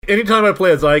anytime I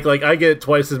play as Ike, like, I get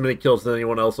twice as many kills than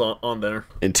anyone else on there.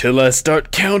 Until I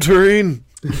start countering.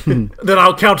 Then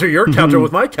I'll counter your counter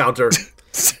with my counter.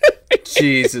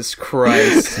 Jesus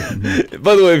Christ.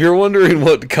 By the way, if you're wondering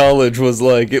what college was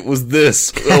like, it was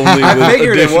this, only with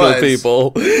additional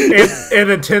people.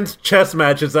 And intense chess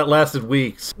matches that lasted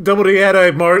weeks. Double D had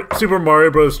a Super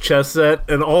Mario Bros. Chess set,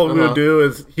 and all we would do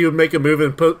is he would make a move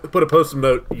and put a post-it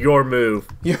note, your move.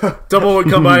 Yeah. Double would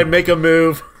come by and make a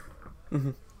move.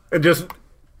 And just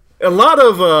a lot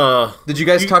of... Did you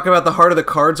guys talk about the heart of the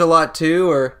cards a lot, too,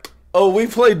 or... Oh, we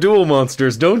play Duel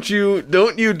Monsters. Don't you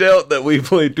doubt that we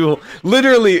play Duel.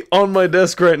 Literally, on my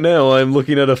desk right now, I'm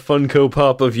looking at a Funko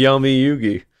Pop of Yami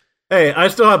Yugi. Hey, I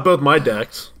still have both my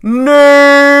decks. Nerds!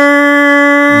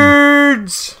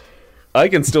 I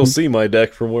can still see my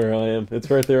deck from where I am.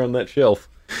 It's right there on that shelf.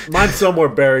 Mine's somewhere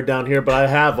buried down here, but I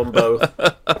have them both.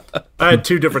 I had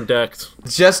 2 different decks.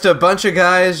 Just a bunch of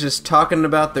guys just talking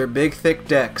about their big, thick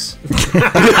decks.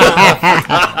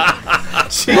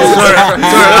 Sorry,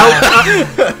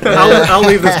 I'll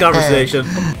leave this conversation.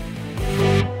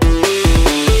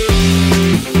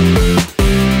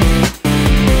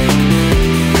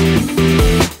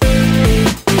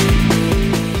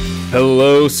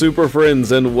 Hello, super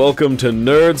friends, and welcome to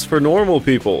Nerds for Normal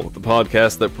People, the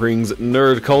podcast that brings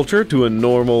nerd culture to a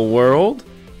normal world.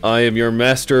 I am your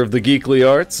master of the geekly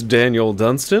arts, Daniel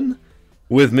Dunstan.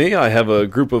 With me, I have a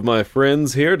group of my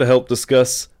friends here to help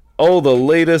discuss all the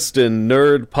latest in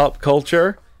nerd pop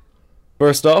culture.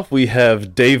 First off, we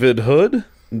have David Hood.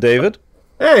 David?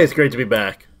 Hey, it's great to be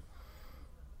back.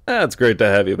 It's great to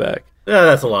have you back. Yeah,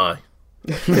 that's a lie.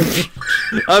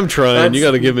 I'm trying. You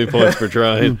gotta give me points for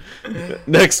trying.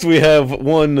 Next, we have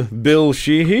one Bill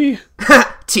Sheehy.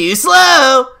 Too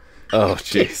slow! Oh,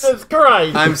 jeez. Jesus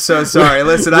Christ. I'm so sorry.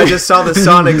 Listen, I just saw the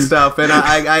Sonic stuff, and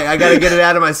I gotta get it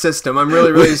out of my system. I'm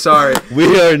really, really sorry.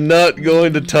 We are not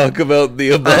going to talk about the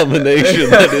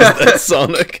abomination that is that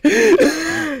Sonic.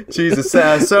 Jesus,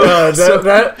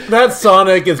 that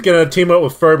Sonic is gonna team up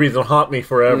with Furbies and haunt me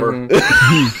forever.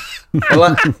 Mm-hmm.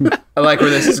 I like where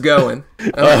this is going.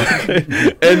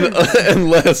 And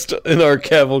last in our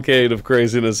cavalcade of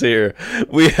craziness here,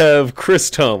 we have Chris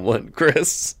Tomlin.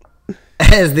 Chris?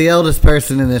 As the eldest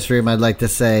person in this room, I'd like to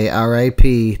say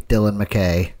R.I.P. Dylan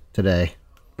McKay today.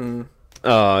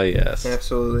 Oh, yes.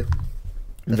 Absolutely.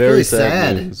 That's Very really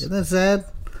sad. Isn't that sad?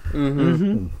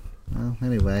 Mm-hmm. Well,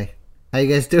 anyway. How you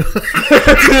guys doing?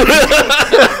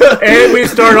 And we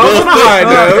start off on a high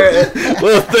note.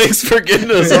 Well, thanks for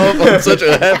getting us off on such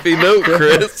a happy note,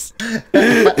 Chris.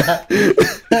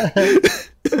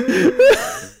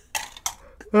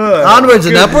 Onwards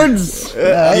and upwards?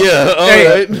 Yeah, all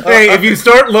Hey, right. hey, if you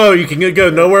start low, you can go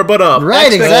nowhere but up.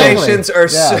 Right, exactly. Expectations are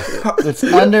Yeah. It's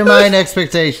undermine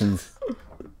expectations.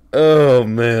 Oh,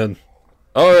 man.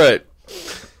 All right.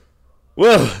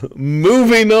 Well,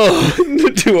 moving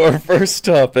on to our first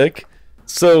topic.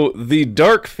 So, the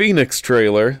Dark Phoenix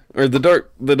trailer, or the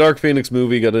Dark Phoenix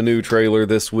movie got a new trailer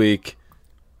this week,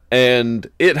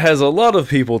 and it has a lot of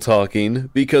people talking,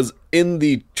 because in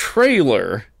the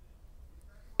trailer,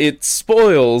 it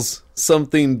spoils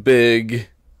something big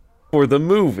for the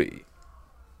movie.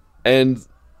 And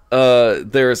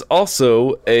there's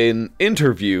also an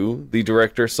interview the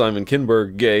director Simon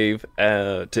Kinberg gave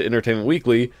to Entertainment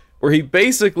Weekly, where he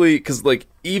basically, because, like,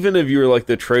 even if you were like,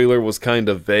 the trailer was kind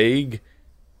of vague,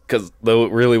 because though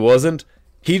it really wasn't,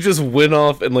 he just went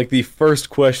off, and, like, the first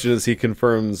question is he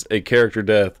confirms a character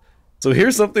death. So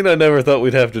here's something I never thought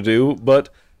we'd have to do, but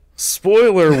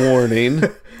spoiler warning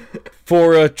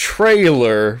for a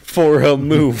trailer for a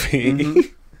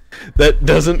movie that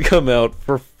doesn't come out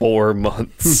for 4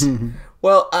 months.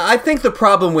 Well, I think the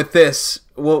problem with this,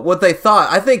 what they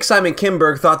thought, I think Simon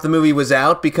Kinberg thought the movie was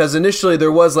out because initially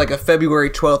there was like a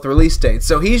February 12th release date.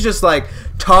 So he's just like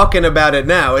talking about it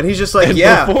now. And he's just like, And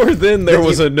yeah. before then, there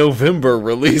was a November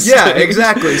release Yeah, date.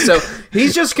 exactly. So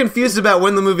he's just confused about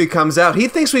when the movie comes out. He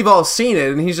thinks we've all seen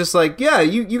it. And he's just like, yeah,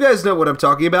 you guys know what I'm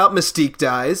talking about. Mystique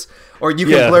dies. Or you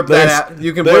can blurb that out.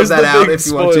 You can blurb that out if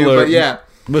you want to. But yeah.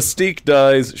 Mystique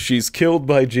dies. She's killed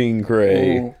by Jean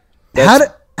Grey. Ooh.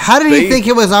 How did he think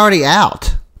it was already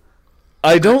out?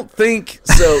 I don't think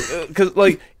so, because,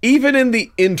 like, even in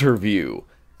the interview,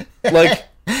 like...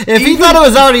 If he thought it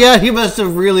was already out, he must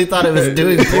have really thought it was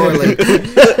doing poorly.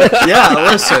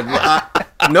 Yeah, listen,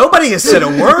 nobody has said a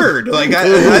word. Like,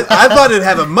 I thought it'd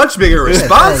have a much bigger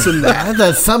response than that. I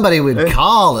thought somebody would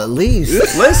call, at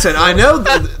least. Listen, I know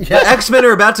the X-Men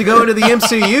are about to go into the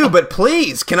MCU, but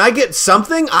please, can I get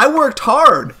something? I worked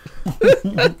hard.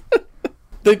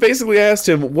 They basically asked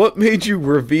him, what made you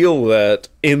reveal that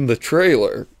in the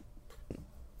trailer?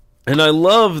 And I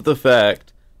love the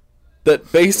fact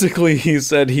that basically he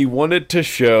said he wanted to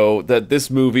show that this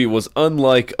movie was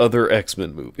unlike other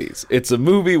X-Men movies. It's a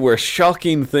movie where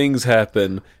shocking things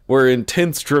happen, where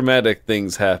intense dramatic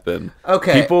things happen.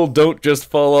 Okay. People don't just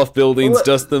fall off buildings,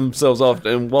 dust themselves off,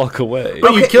 and walk away.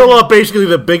 But you kill off basically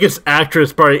the biggest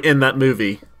actress probably in that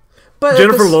movie. But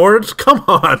Jennifer Lawrence? Come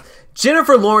on.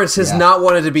 Jennifer Lawrence has not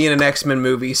wanted to be in an X-Men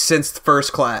movie since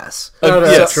First Class. No,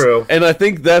 that's true. And I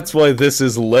think that's why this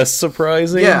is less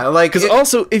surprising. Yeah, like... Because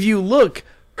also, if you look,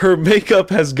 her makeup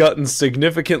has gotten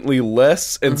significantly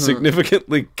less and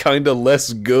significantly kind of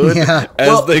less good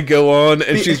as they go on.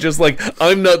 And she's just like,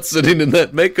 I'm not sitting in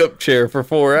that makeup chair for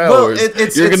 4 hours.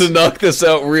 You're going to knock this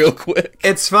out real quick.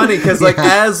 It's funny because, like,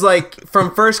 as, like,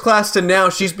 from First Class to now,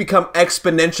 she's become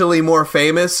exponentially more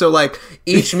famous. So, like,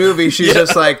 each movie, she's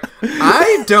just like,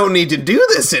 I don't need to do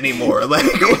this anymore. Like,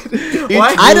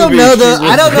 why? I don't know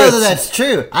that that's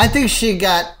true. I think she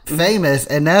got famous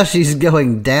and now she's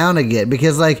going down again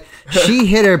because, like, she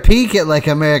hit her peak at, like,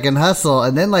 American Hustle,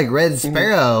 and then, like, Red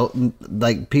Sparrow,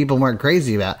 like, people weren't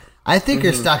crazy about. I think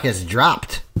her stock has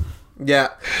dropped. Yeah,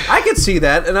 I could see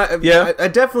that, and I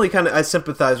definitely I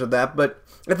sympathize with that. But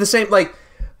at the same, like,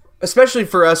 especially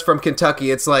for us from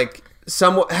Kentucky, it's like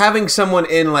having someone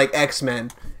in like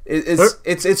X-Men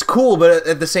it's cool, but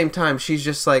at the same time, she's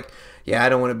just like, yeah, I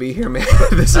don't want to be here, man.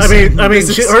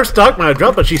 Her stock might have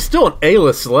dropped, but she's still an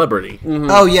A-list celebrity. Mm-hmm.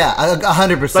 Oh yeah,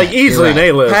 100%. Like easily an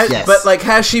A-list. Yes. But like,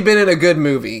 has she been in a good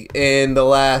movie in the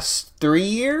last 3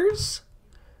 years?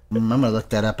 I'm gonna look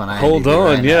that up on IMDb. Hold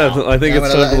on, now. I think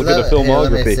it's time to look at a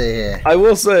filmography. I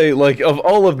will say, like, of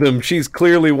all of them, she's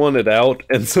clearly wanted out,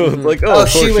 and so like, of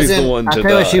course she's the one to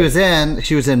die.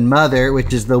 She was in Mother,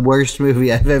 which is the worst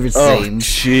movie I've ever seen. Oh,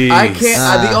 jeez. I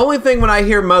can't. The only thing when I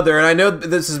hear Mother, and I know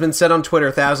this has been said on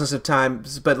Twitter thousands of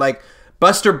times, but like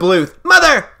Buster Bluth,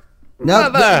 Mother.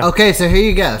 No, okay, so here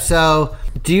you go. So,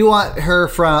 do you want her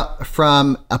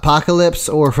from Apocalypse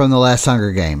or from the last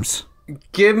Hunger Games?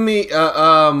 Give me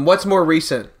what's more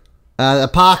recent?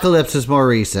 Apocalypse is more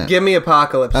recent. Give me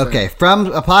Apocalypse. Okay, from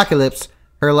Apocalypse,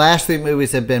 her last 3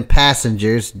 movies have been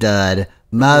Passengers, dud,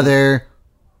 Mother,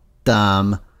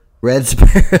 dumb, Red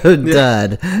Sparrow,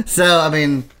 dud. So, I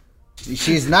mean,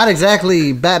 she's not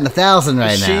exactly batting 1,000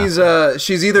 right now.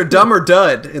 She's either dumb or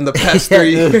dud in the past 3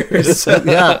 years.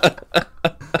 Yeah.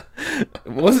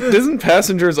 Doesn't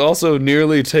Passengers also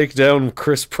nearly take down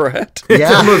Chris Pratt?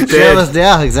 Yeah,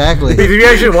 yeah, exactly. If you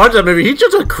actually watch that movie, he's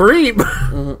just a creep.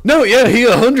 No, yeah, he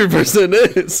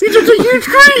 100% is. He's just a huge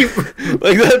creep.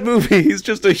 Like that movie, he's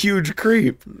just a huge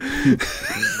creep.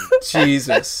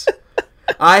 Jesus.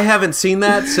 I haven't seen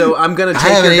that, so I'm going to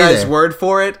take your guys' word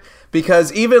for it,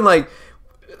 because even like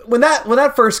when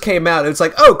that first came out, it was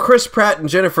like, oh, Chris Pratt and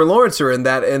Jennifer Lawrence are in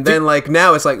that, and then like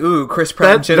now it's like, ooh, Chris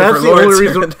Pratt and Jennifer Lawrence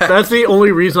are in that. That's the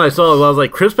only reason I saw it. I was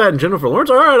like, Chris Pratt and Jennifer Lawrence?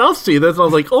 All right, I'll see this. And I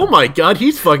was like, oh my god,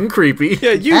 he's fucking creepy.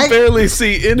 Yeah, you barely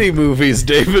see any movies,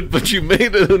 David, but you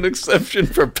made it an exception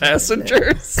for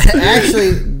Passengers.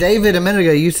 Actually, David, a minute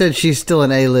ago, you said she's still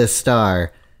an A-list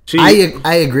star. I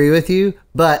agree with you,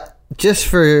 but just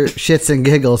for shits and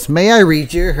giggles, may I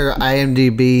read you her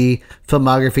IMDb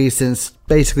filmography since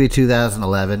basically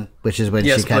 2011, which is when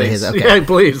she kind of hit. Okay. Yeah,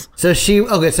 please. So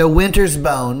so Winter's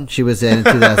Bone, she was in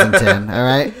 2010. All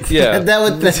right. Yeah.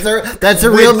 That's a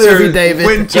real movie, David.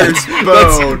 Winter's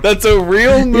Bone. That's a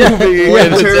real movie,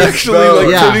 and it's actually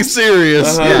like pretty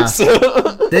serious. Yeah.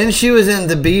 So. Then she was in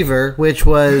The Beaver, which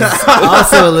was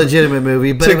also a legitimate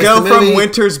movie. But to go from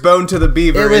Winter's Bone to The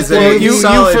Beaver is a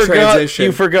solid transition.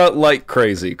 You forgot Like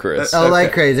Crazy, Chris.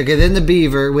 Like Crazy. Okay, then The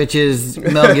Beaver, which is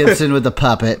Mel Gibson with the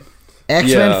puppet.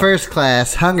 X-Men First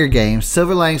Class, Hunger Games,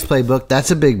 Silver Linings Playbook,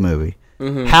 that's a big movie.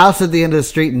 Mm-hmm. House at the End of the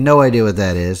Street, no idea what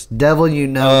that is. Devil You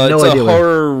Know, no idea. It's a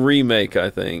horror remake, I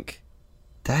think.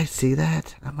 Did I see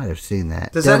that? I might have seen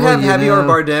that. Does that have Javier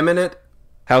Bardem in it?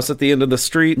 House at the End of the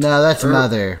Street? No, that's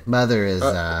Mother. Mother is...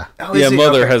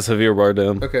 Mother has Javier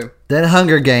Bardem. Okay. Then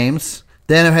Hunger Games.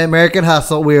 Then American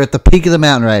Hustle. We're at the peak of the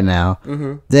mountain right now.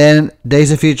 Mm-hmm. Then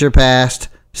Days of Future Past,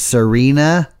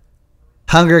 Serena...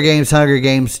 Hunger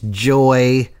Games,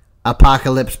 Joy,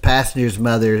 Apocalypse, Passengers,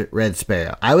 Mother, Red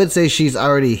Sparrow. I would say she's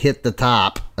already hit the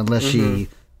top unless she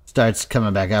starts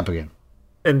coming back up again.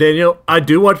 And Daniel, I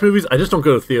do watch movies. I just don't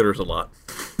go to theaters a lot.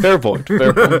 Fair point.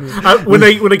 When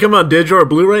they come on digital or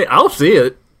Blu-ray, I'll see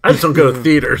it. I just don't go to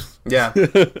theaters. Yeah.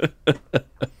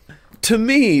 To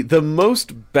me, the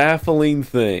most baffling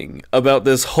thing about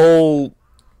this whole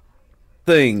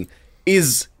thing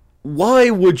is, why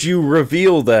would you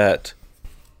reveal that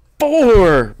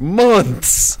 4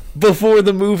 months before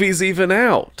the movie's even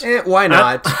out? Why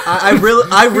not? I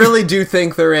really do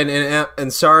think they're in,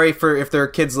 and sorry for if there are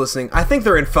kids listening, I think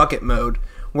they're in fuck it mode,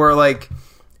 where like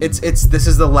this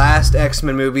is the last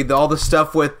X-Men movie. All the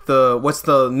stuff with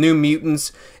the New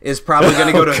Mutants is probably going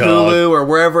to go to Hulu or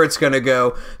wherever it's going to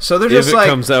go. So they're just if it like,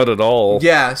 comes out at all.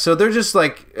 Yeah, so they're just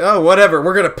like, oh, whatever.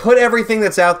 We're going to put everything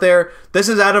that's out there. This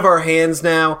is out of our hands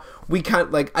now. We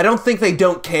can't, like, I don't think they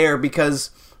don't care, because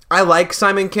I like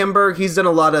Simon Kinberg. He's done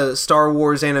a lot of Star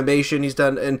Wars animation.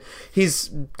 And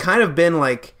he's kind of been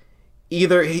like,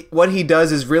 what he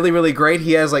does is really, really great.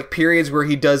 He has like periods where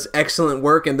he does excellent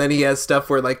work, and then he has stuff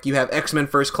where like you have X-Men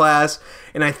First Class,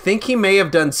 and I think he may have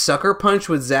done Sucker Punch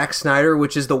with Zack Snyder,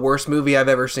 which is the worst movie I've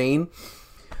ever seen.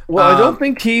 Well, I don't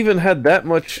think he even had that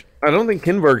much. I don't think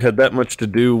Kinberg had that much to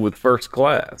do with First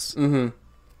Class. Mm-hmm.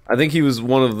 I think he was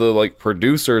one of the like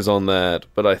producers on that,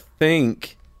 but I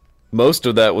think most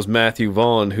of that was Matthew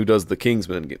Vaughn, who does the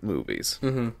Kingsman movies.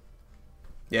 Mm-hmm.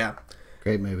 Yeah,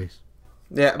 Great movies.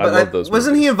 Yeah, I love those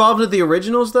wasn't movies. he involved with the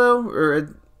originals though?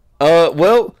 Or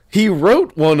well, he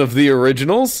wrote one of the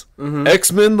originals,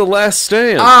 X-Men: The Last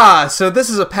Stand. So this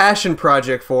is a passion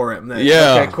project for him then.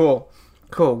 Yeah. Okay, cool,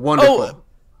 wonderful. Oh,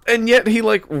 and yet he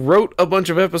like wrote a bunch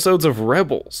of episodes of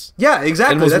Rebels. Yeah,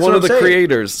 exactly. And was That's one what of the I'm saying.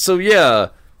 creators. So yeah,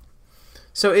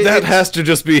 So that has to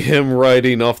just be him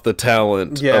writing off the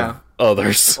talent Yeah. of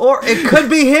others. or it could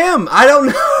be him. I don't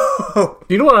know.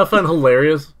 You know what I find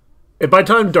hilarious? If by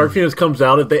the time Dark Phoenix comes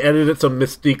out, if they edit it so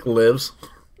Mystique lives,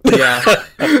 Yeah.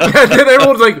 and then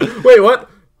everyone's like, "Wait, what?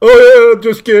 Oh yeah,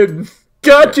 just kidding.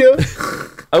 Gotcha."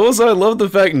 I love the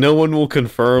fact no one will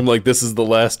confirm like this is the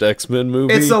last X-Men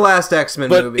movie. It's the last X-Men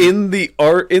but movie. in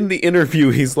the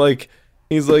interview, he's like,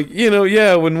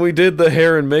 yeah, when we did the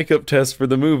hair and makeup test for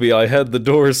the movie, I had the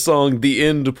Doors song "The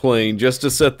End" playing just to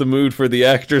set the mood for the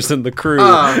actors and the crew.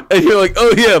 And you're like,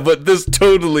 oh yeah, but this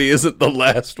totally isn't the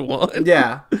last one.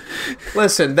 Yeah.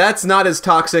 Listen, that's not as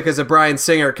toxic as a Bryan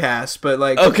Singer cast, but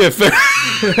like, Okay, fair.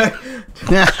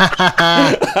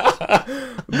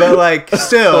 but like,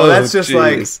 still, Oh, that's just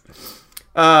jeez.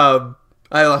 like,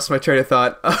 I lost my train of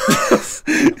thought.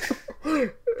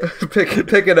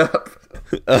 Pick it up.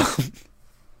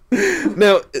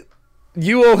 Now,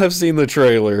 you all have seen the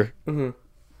trailer. Mm-hmm.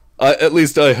 At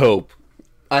least I hope.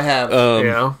 I have.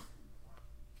 Yeah.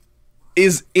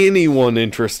 Is anyone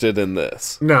interested in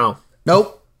this? No.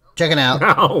 Nope. Checking out.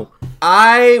 No.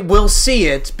 I will see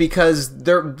it because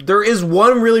there is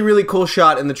one really, really cool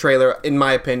shot in the trailer, in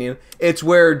my opinion. It's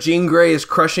where Jean Grey is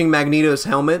crushing Magneto's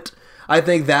helmet. I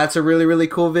think that's a really, really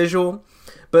cool visual.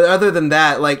 But other than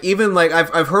that, like, even like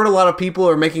I've heard a lot of people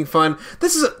are making fun.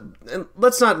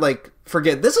 Let's not like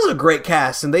forget, this is a great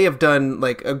cast, and they have done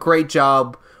like a great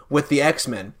job with the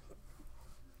X-Men.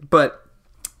 But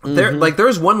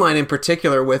there's one line in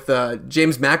particular with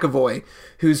James McAvoy,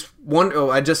 who's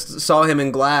I just saw him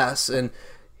in Glass, and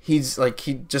he's like,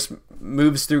 he just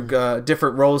moves through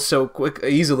different roles so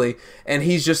easily, and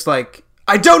he's just like,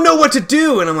 I don't know what to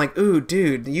do, and I'm like, ooh,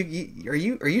 dude, are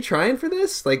you trying for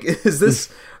this? Like, is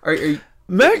this? Are you...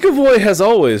 McAvoy has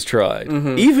always tried,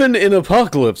 even in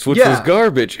Apocalypse, which was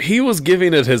garbage. He was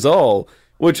giving it his all,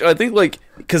 which I think, like,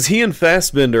 because he and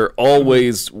Fassbender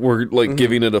always were like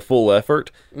giving it a full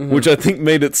effort, which I think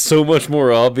made it so much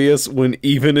more obvious when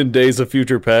even in Days of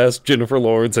Future Past, Jennifer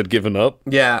Lawrence had given up.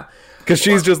 Yeah, because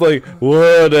she's just like,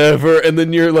 whatever, and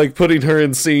then you're like putting her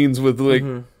in scenes with like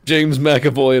James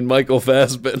McAvoy and Michael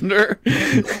Fassbender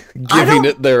giving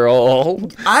it their all.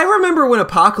 I remember when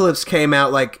Apocalypse came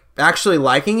out, like, actually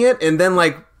liking it, and then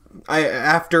like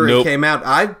after it came out,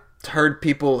 I heard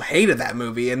people hated that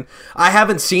movie, and I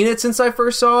haven't seen it since I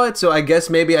first saw it, so I guess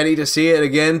maybe I need to see it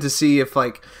again to see if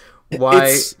like why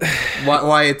it's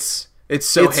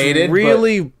so hated. It's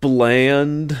really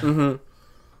bland.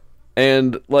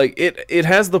 And like it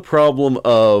has the problem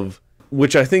of,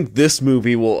 which I think this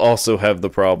movie will also have the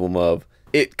problem of,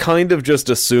 it kind of just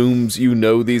assumes you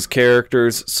know these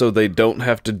characters so they don't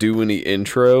have to do any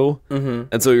intro.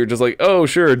 And so you're just like, oh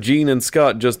sure, Jean and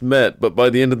Scott just met, but by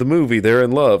the end of the movie they're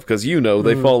in love because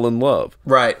they fall in love.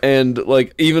 Right. And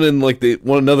like even in like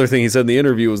another thing he said in the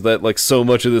interview was that like so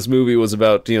much of this movie was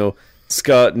about,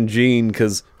 Scott and Jean,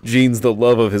 because Jean's the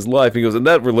love of his life. He goes, and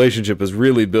that relationship has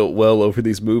really built well over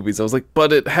these movies. I was like,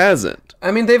 but it hasn't.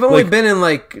 I mean, they've only been in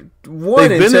like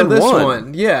one until this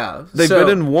one. Yeah. They've been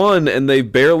in one, and they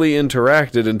barely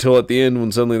interacted until at the end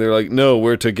when suddenly they're like, no,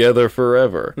 we're together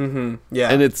forever. Yeah.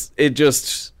 And it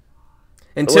just...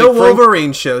 Until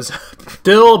Wolverine shows up.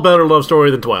 Still a better love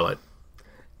story than Twilight.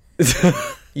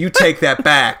 You take that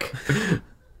back.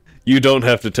 You don't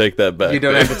have to take that back. You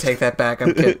don't have to take that back.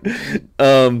 I'm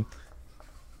kidding.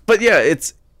 But yeah,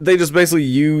 they just basically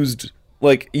used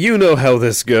like, you know how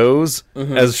this goes,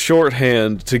 as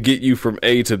shorthand to get you from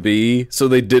A to B, so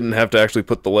they didn't have to actually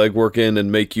put the legwork in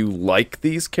and make you like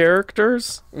these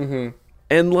characters.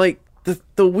 And, like,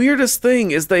 the weirdest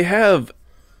thing is they have,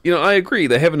 you know, I agree,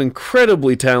 they have an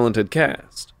incredibly talented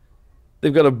cast.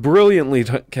 They've got a brilliantly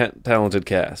talented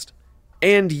cast.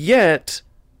 And yet,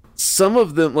 some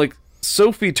of them, like,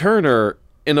 Sophie Turner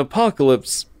in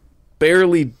Apocalypse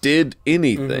barely did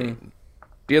anything.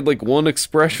 She had, like, one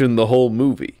expression the whole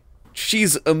movie.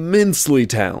 She's immensely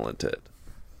talented.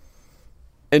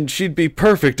 And she'd be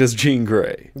perfect as Jean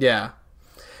Grey. Yeah.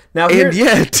 Now, And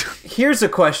yet... here's a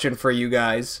question for you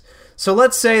guys. So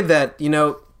let's say that, you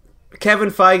know, Kevin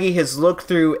Feige has looked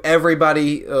through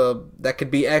everybody that could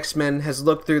be X-Men, has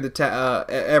looked through the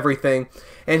everything,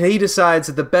 and he decides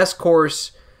that the best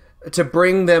course to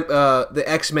bring them the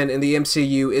X-Men in the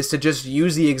MCU is to just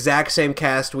use the exact same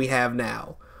cast we have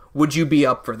now. Would you be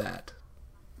up for that?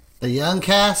 The young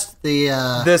cast,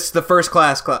 The first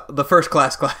class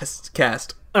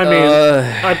cast. I mean,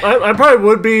 I probably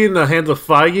would be in the hands of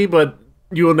Feige, but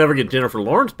you will never get Jennifer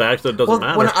Lawrence back, so it doesn't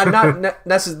matter. Well, I'm not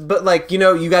necessarily, but like, you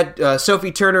know, you got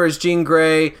Sophie Turner as Jean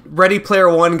Grey, Ready Player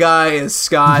One guy is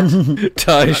Scott,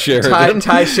 Ty Sheridan.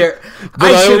 Ty Sheridan.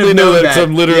 But I only know that because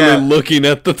I'm literally looking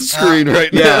at the screen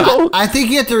right now. I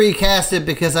think you have to recast it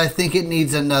because I think it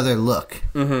needs another look.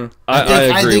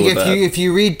 I agree with that. If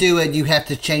you redo it, you have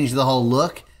to change the whole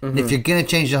look. If you're gonna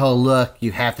change the whole look,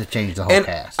 you have to change the whole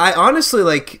cast. I honestly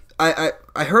like.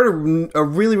 I heard a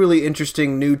really, really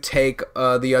interesting new take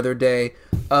the other day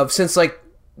of, since, like,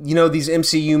 you know, these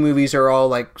MCU movies are all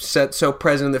like set so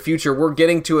present in the future, we're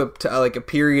getting to a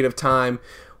period of time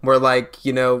where, like,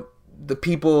 you know, the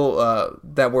people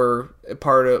that were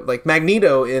part of, like,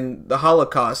 Magneto in the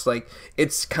Holocaust, like,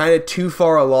 it's kind of too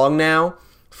far along now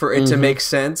for it to make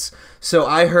sense. So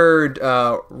I heard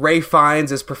Ray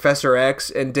Fiennes as Professor X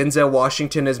and Denzel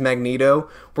Washington as Magneto,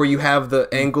 where you have the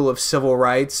angle of civil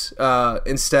rights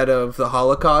instead of the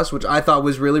Holocaust, which I thought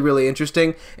was really, really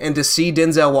interesting. And to see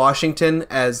Denzel Washington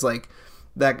as, like,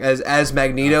 that as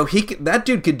Magneto, that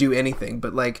dude could do anything.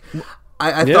 But, like,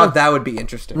 I thought that would be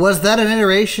interesting. Was that an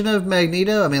iteration of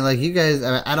Magneto? I mean, like, you guys,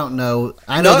 I don't know.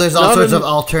 I know there's all sorts of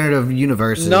alternative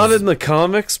universes. Not in the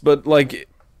comics, but, like,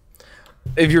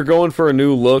 if you're going for a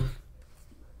new look,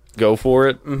 go for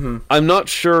it. I'm not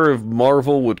sure if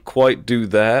Marvel would quite do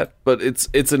that, but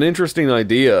it's an interesting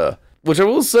idea. Which I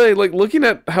will say, like, looking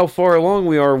at how far along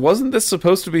we are, wasn't this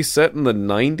supposed to be set in the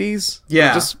 90s?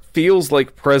 Yeah. It just feels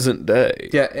like present day.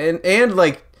 Yeah, and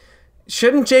like,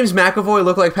 shouldn't James McAvoy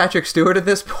look like Patrick Stewart at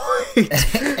this point?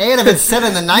 And if it's set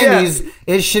in the 90s,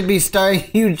 it should be starring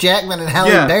Hugh Jackman and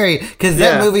Halle Berry, because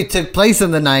that movie took place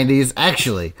in the 90s,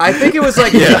 actually. I think it was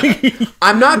like,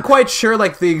 I'm not quite sure,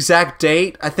 like, the exact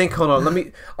date. I think, hold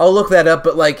on, I'll look that up,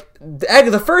 but, like,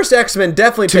 the first X-Men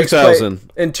definitely takes place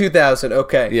in 2000,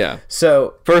 okay. Yeah.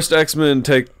 So, first X-Men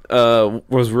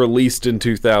was released in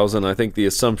 2000. I think the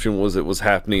assumption was it was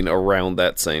happening around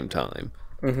that same time.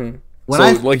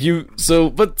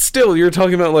 But still, you're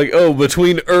talking about, like,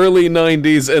 between early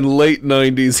 90s and late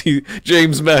 90s,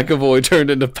 James McAvoy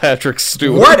turned into Patrick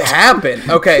Stewart. What happened?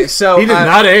 Okay, so he did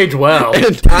not age well.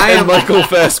 And Michael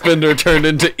Fassbender turned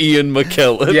into Ian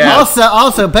McKellen. Yeah.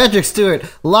 Also, Patrick Stewart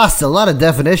lost a lot of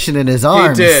definition in his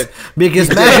arms. He did. Because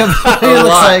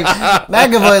McAvoy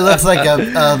looks like a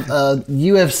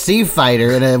UFC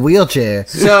fighter in a wheelchair.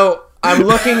 So I'm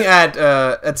looking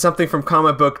at something from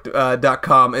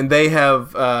comicbook.com, and they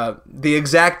have the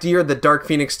exact year that Dark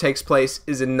Phoenix takes place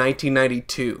is in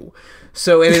 1992.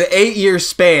 So in an 8-year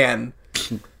span,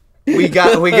 we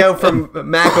go from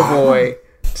McAvoy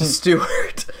to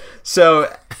Stewart.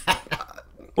 So,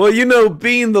 well, you know,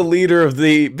 being the leader of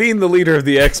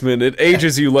the X-Men, it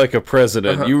ages you like a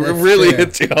president. You really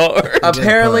hit you hard.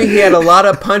 Apparently, he had a lot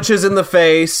of punches in the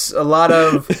face, a lot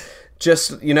of.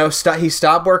 Just, you know, he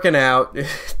stopped working out.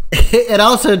 It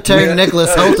also turned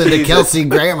Nicholas Hoult into Kelsey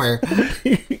Grammer.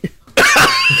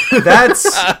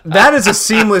 That is a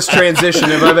seamless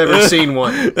transition if I've ever seen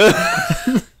one.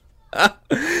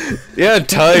 Yeah,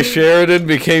 Ty Sheridan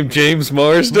became James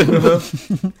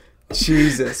Marsden.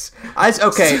 Jesus. I know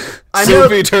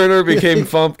Sophie Turner became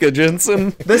Famke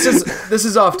Jensen. This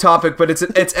is off topic, but it's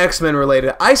X-Men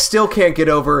related. I still can't get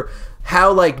over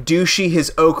how, like, douchey his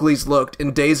Oakleys looked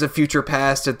in Days of Future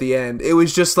Past at the end. It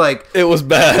was just like... It was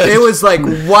bad. It was, like,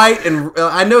 white, and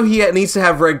I know he needs to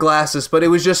have red glasses, but it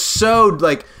was just so,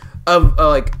 like...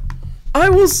 I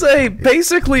will say,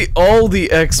 basically all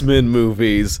the X-Men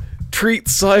movies treat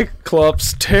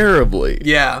Cyclops terribly.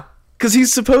 Yeah. because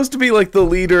he's supposed to be like the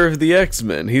leader of the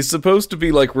X-Men. He's supposed to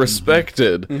be like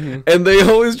respected, and they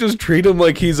always just treat him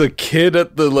like he's a kid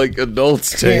at the like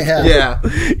adults table. Yeah.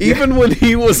 Even when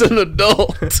he was an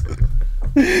adult.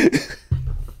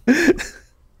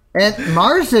 And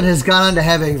Marsden has gone on to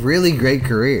have a really great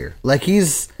career. Like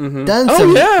he's done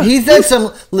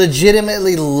some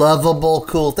legitimately lovable,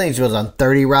 cool things. He was on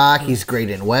 30 Rock. He's great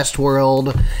in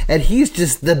Westworld, and he's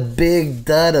just the big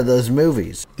dud of those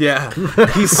movies. Yeah.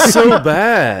 He's so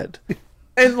bad.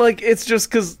 And like it's just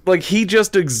because like he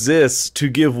just exists to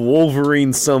give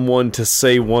Wolverine someone to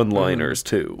say one-liners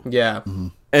to. Yeah.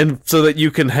 And so that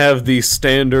you can have the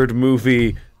standard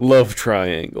movie love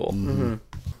triangle.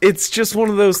 It's just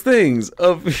one of those things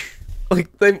of,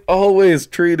 like, they've always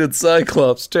treated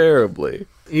Cyclops terribly.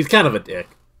 He's kind of a dick.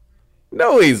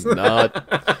 No, he's not.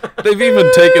 They've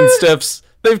even taken steps.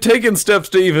 They've taken steps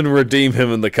to even redeem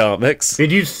him in the comics.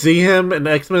 Did you see him in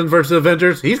X-Men vs.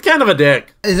 Avengers? He's kind of a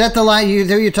dick. Is that the line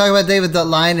you're talking about, David? The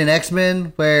line in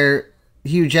X-Men where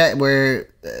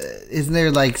isn't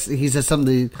there like he says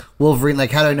something to Wolverine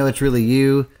like, "How do I know it's really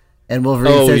you?" And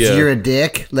Wolverine says, "You're a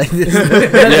dick." Like this is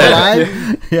the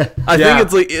line. Yeah. I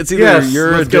think it's either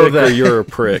you're a dick or you're a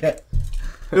prick.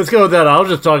 Let's go with that. I was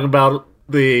just talking about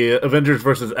the Avengers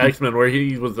vs. X-Men where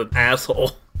he was an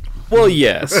asshole. Well,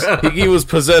 yes, he was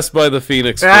possessed by the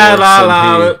Phoenix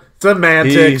Force.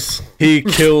 Semantics. He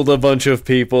killed a bunch of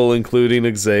people,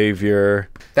 including Xavier.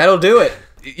 That'll do it.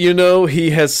 You know,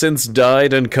 he has since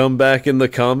died and come back in the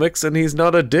comics, and he's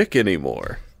not a dick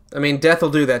anymore. I mean, death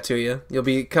will do that to you. You'll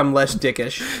become less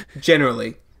dickish,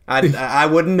 generally. I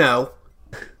wouldn't know.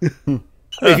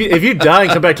 If you die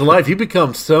and come back to life, you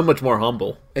become so much more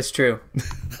humble. It's true.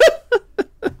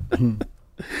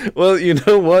 Well, you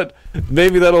know what?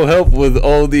 Maybe that'll help with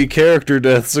all the character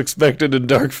deaths expected in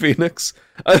Dark Phoenix.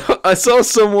 I saw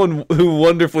someone who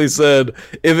wonderfully said,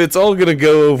 if it's all going to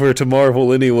go over to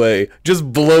Marvel anyway,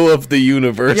 just blow up the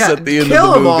universe at the end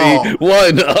of the movie. All. Why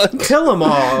not? Kill them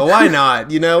all. Why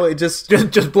not? You know, it just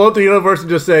blow up the universe and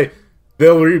just say,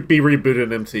 they'll be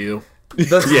rebooted in MCU.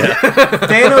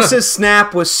 Thanos'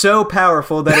 snap was so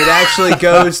powerful that it actually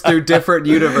goes through different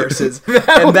universes.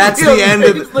 And that's the end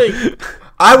of the...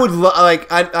 I would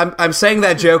I'm saying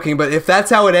that joking, but if that's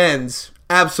how it ends,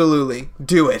 absolutely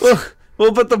do it.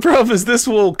 Well, but the problem is this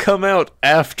will come out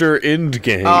after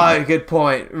Endgame. Oh, good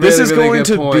point. Really, this is really going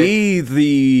to be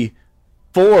the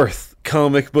 4th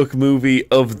comic book movie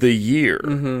of the year.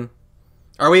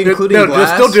 Are we including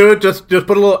Glass? Just still do it. Just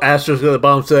put a little asterisk at the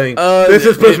bottom saying this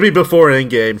is supposed to be before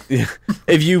Endgame.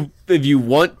 If you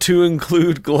want to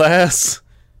include Glass,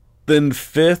 then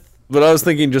 5th. But I was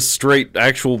thinking just straight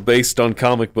actual based on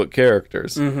comic book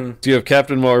characters. So you have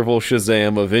Captain Marvel,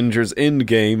 Shazam, Avengers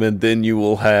Endgame, and then you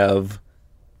will have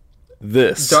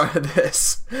this.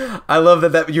 This. I love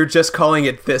that you're just calling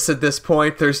it this at this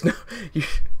point. There's no...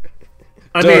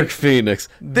 Dark Phoenix.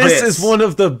 This is one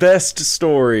of the best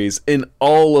stories in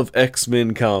all of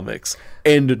X-Men comics.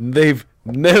 And they've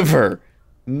never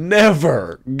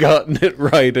gotten it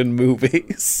right in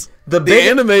movies. The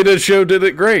animated show did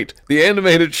it great. The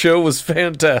animated show was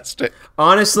fantastic.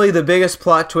 Honestly, the biggest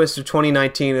plot twist of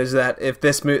 2019 is that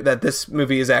this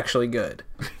movie is actually good.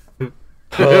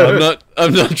 I'm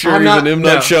not sure even M.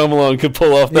 Night Shyamalan could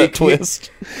pull off that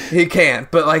twist. He can't,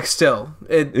 but like still,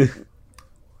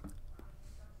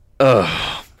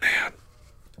 oh man,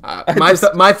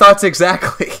 my thoughts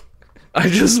exactly. I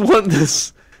just want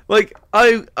this. Like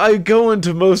I go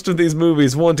into most of these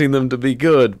movies wanting them to be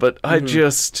good, but I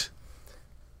just.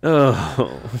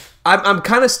 I'm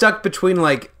kind of stuck between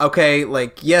like, okay,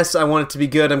 like yes, I want it to be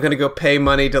good. I'm gonna go pay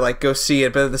money to like go see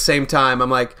it, but at the same time, I'm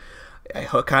like, I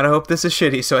kind of hope this is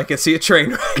shitty so I can see a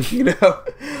train wreck. You know,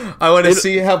 I want to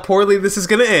see how poorly this is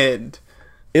gonna end.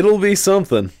 It'll be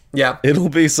something. Yeah, it'll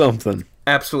be something.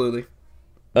 Absolutely.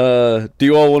 Do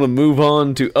you all want to move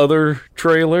on to other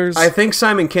trailers? I think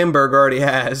Simon Kinberg already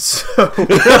has. So.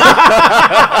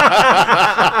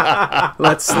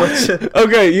 let's.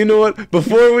 Okay, you know what?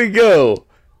 Before we go,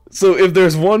 so if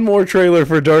there's one more trailer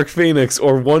for Dark Phoenix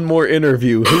or one more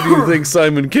interview, who do you think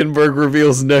Simon Kinberg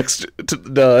reveals next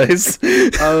dies?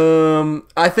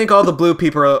 I think all the blue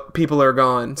people are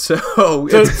gone. So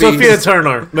Sophia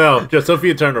Turner. No, just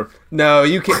Sophia Turner. No,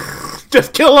 you can't.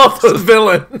 Just kill off the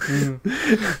villain.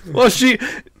 Well,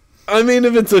 I mean,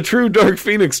 if it's a true Dark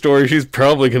Phoenix story, she's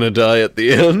probably going to die at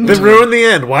the end. Then ruin the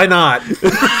end. Why not?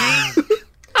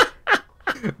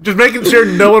 Just making sure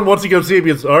no one wants to go see it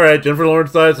because, alright, Jennifer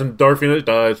Lawrence dies and Dark Phoenix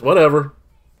dies. Whatever.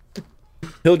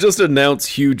 He'll just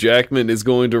announce Hugh Jackman is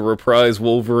going to reprise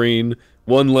Wolverine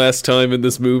one last time in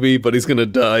this movie, but he's going to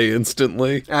die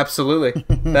instantly. Absolutely.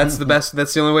 That's the best.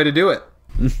 That's the only way to do it.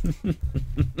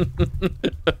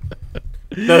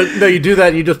 No, you do that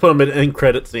and you just put them in an end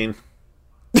credit scene.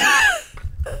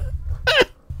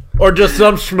 Or just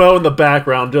some schmo in the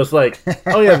background, just like,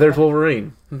 oh yeah, there's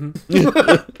Wolverine.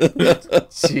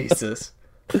 Jesus.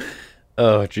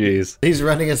 Oh, jeez. He's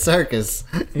running a circus.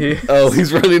 Oh,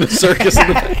 he's running a circus in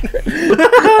the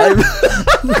background.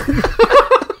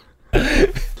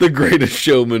 The Greatest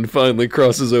Showman finally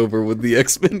crosses over with the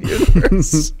X-Men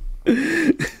universe.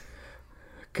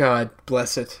 God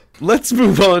bless it. Let's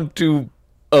move on to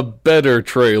a better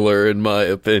trailer, in my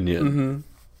opinion.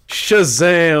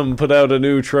 Shazam put out a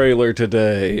new trailer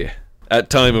today. At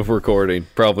time of recording.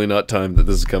 Probably not time that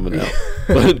this is coming out.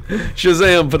 But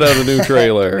Shazam put out a new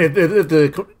trailer. If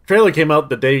the trailer came out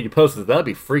the day you posted, that'd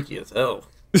be freaky as hell.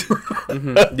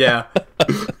 Yeah.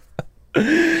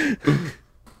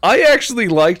 I actually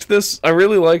liked this. I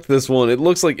really liked this one. It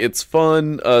looks like it's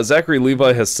fun. Zachary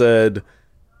Levi has said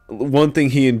one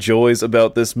thing he enjoys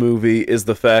about this movie is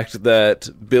the fact that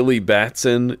Billy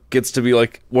Batson gets to be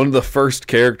like one of the first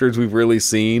characters we've really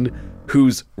seen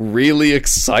who's really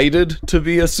excited to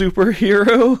be a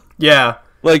superhero. Yeah.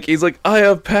 Like, he's like, I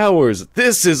have powers.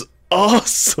 This is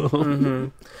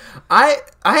awesome. I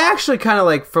actually kind of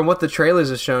like, from what the trailers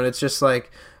have shown, it's just like,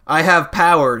 I have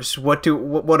powers. What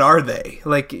are they?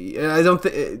 Like, I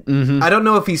don't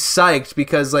know if he's psyched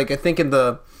because, like, I think in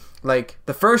the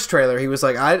first trailer he was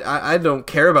like, I don't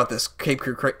care about this Cape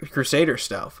Crusader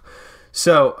stuff.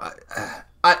 So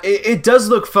it does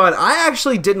look fun. I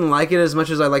actually didn't like it as much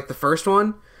as I liked the first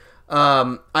one.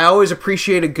 I always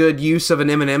appreciate a good use of an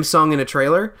Eminem song in a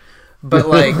trailer, but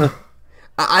like,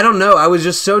 I don't know. I was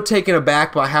just so taken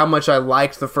aback by how much I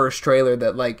liked the first trailer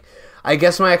that, like, I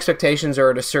guess my expectations are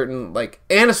at a certain, like,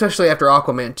 and especially after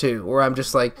Aquaman 2, where I'm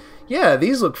just like, yeah,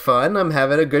 these look fun. I'm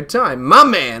having a good time. My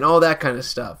man, all that kind of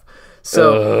stuff.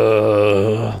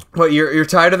 So, what, you're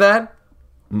tired of that?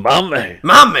 My man.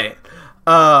 My man.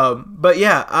 But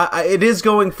yeah, it is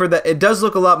going for that. It does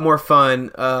look a lot more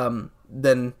fun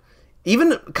than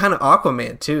even kind of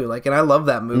Aquaman too. Like, and I love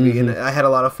that movie, and I had a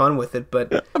lot of fun with it.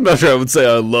 But I'm not sure I would say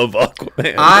I love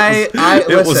Aquaman.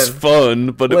 It was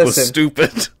fun, but it was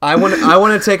stupid. I want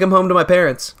to take him home to my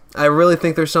parents. I really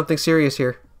think there's something serious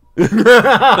here.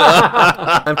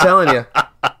 I'm telling you,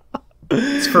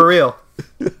 it's for real.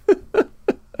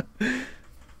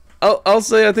 I'll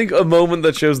say I think a moment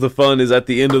that shows the fun is at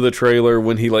the end of the trailer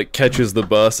when he like catches the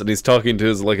bus and he's talking to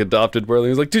his like adopted brother.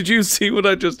 He's like, "Did you see what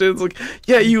I just did?" It's like,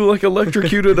 "Yeah, you like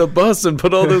electrocuted a bus and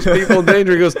put all those people in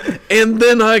danger." He goes, "And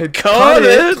then I caught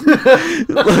it."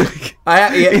 Like,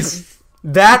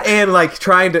 that and like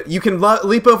trying to, you can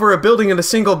leap over a building in a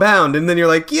single bound, and then you're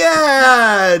like,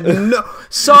 "Yeah, no,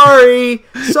 sorry."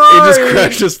 He just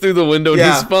crashes through the window and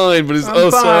he's fine, but he's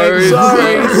sorry.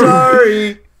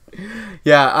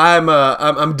 Yeah,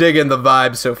 I'm digging the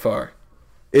vibe so far.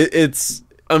 It's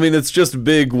just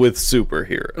big with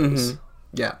superheroes.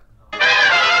 Yeah.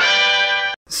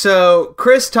 So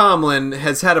Chris Tomlin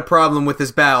has had a problem with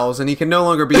his bowels, and he can no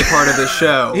longer be a part of this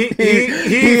show. He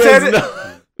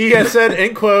has said,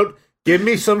 end quote, "Give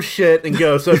me some shit and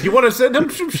go." So if you want to send him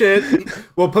some shit,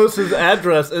 we'll post his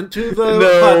address into the...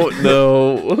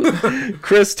 No.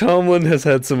 Chris Tomlin has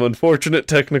had some unfortunate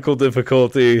technical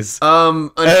difficulties.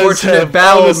 Unfortunate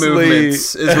bowel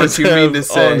movements is what you mean to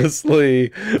say.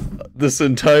 Honestly, this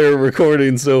entire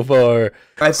recording so far.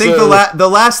 I think the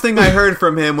last thing I heard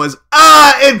from him was,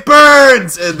 it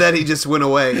burns! And then he just went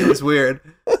away. It was weird.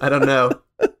 I don't know.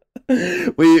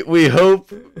 We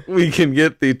hope we can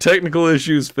get the technical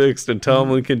issues fixed and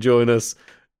Tomlin can join us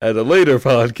at a later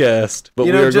podcast, but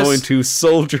we are going to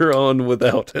soldier on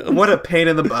without him. What a pain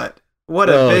in the butt. What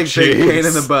a big pain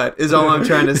in the butt is all I'm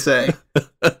trying to say.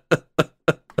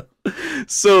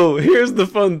 So here's the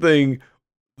fun thing.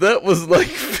 That was like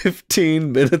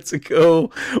 15 minutes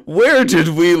ago. Where did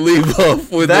we leave off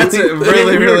with That's anything? a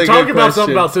really, we really were talking good about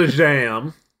question. something about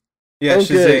Shazam. Yeah, Okay,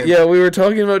 Shazam. yeah, we were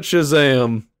talking about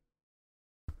Shazam.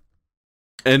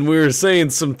 And we were saying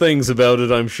some things about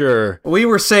it, I'm sure. We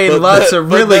were saying lots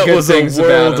of really good things about it.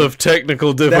 That was a world of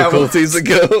technical difficulties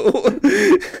ago.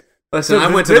 Listen,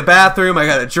 I went to the bathroom, I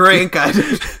got a drink.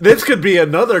 This could be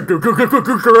another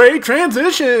great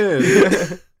transition.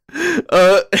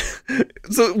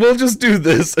 So we'll just do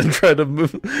this and try to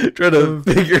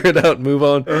figure it out and move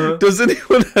on. Does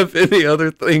anyone have any other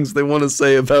things they want to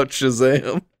say about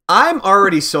Shazam? I'm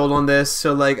already sold on this,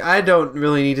 so like I don't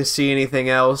really need to see anything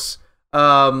else.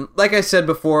 Like I said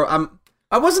before, I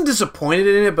wasn't disappointed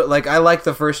in it, but like I liked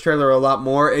the first trailer a lot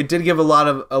more. It did give a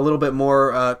little bit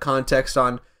more context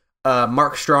on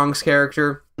Mark Strong's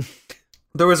character.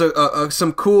 There was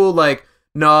some cool like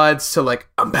nods to like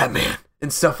I'm Batman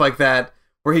and stuff like that,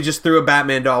 where he just threw a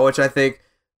Batman doll, which I think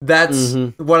that's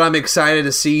what I'm excited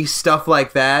to see, stuff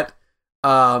like that.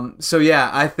 So yeah,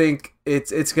 I think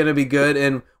it's going to be good,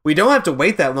 and we don't have to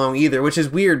wait that long either, which is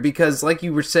weird because, like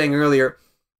you were saying earlier,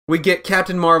 we get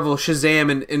Captain Marvel, Shazam,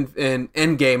 and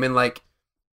Endgame in like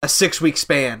a 6-week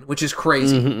span, which is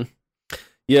crazy.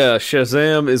 Yeah,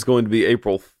 Shazam is going to be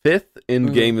April 5th.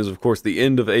 Endgame is, of course, the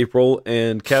end of April,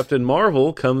 and Captain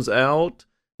Marvel comes out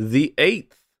the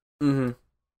 8th.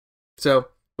 So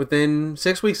within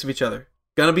 6 weeks of each other,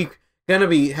 gonna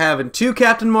be having 2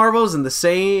 Captain Marvels in the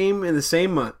same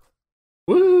month.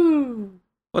 Woo!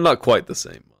 Well, not quite the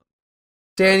same month.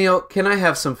 Daniel, can I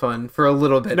have some fun for a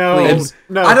little bit, No, please?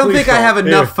 no, I don't please think I have don't.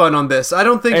 enough fun on this. I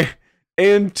don't think.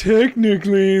 And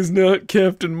technically, he's not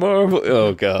Captain Marvel.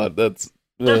 Oh God, that's.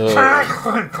 I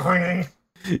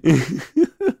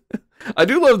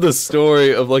do love the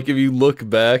story of, like, if you look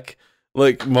back,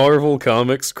 like, Marvel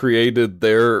Comics created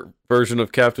their version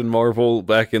of Captain Marvel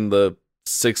back in the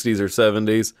 60s or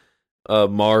 70s,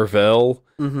 Marvel,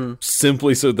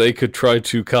 simply so they could try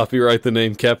to copyright the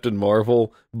name Captain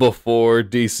Marvel before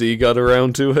DC got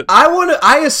around to it.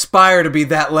 I aspire to be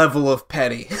that level of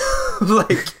petty.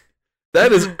 Like,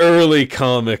 that is early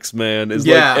comics, man. Like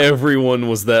everyone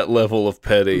was that level of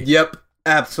petty. Yep,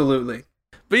 absolutely.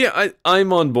 But yeah,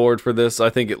 I'm on board for this. I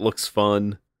think it looks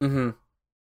fun. Me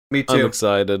too. I'm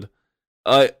excited.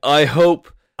 I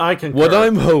hope. I concur. What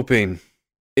I'm hoping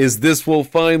is this will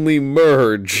finally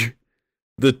merge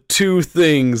the two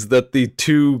things that the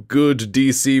 2 good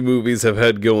DC movies have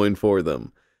had going for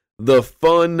them: the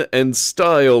fun and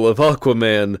style of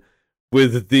Aquaman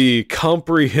with the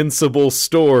comprehensible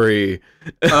story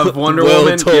of Wonder well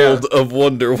Woman, told of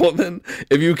Wonder Woman.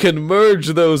 If you can merge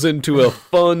those into a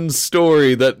fun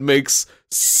story that makes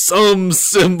some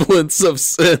semblance of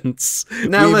sense,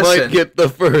 now we listen, might get the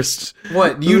first.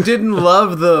 What, you didn't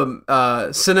love the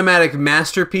cinematic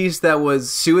masterpiece that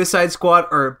was Suicide Squad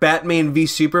or Batman v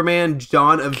Superman: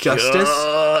 Dawn of Justice?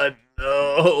 God,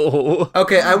 no.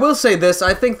 Okay, I will say this: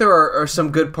 I think there are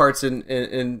some good parts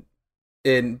in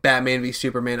Batman v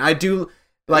Superman. I do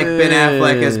like Ben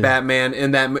Affleck as Batman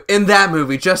in that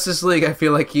movie. Justice League, I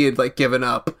feel like he had like given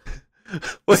up.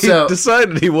 Well, he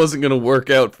decided he wasn't going to work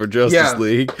out for Justice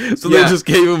League, so they just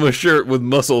gave him a shirt with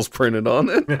muscles printed on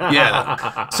it.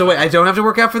 Yeah. So wait, I don't have to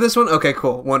work out for this one? Okay,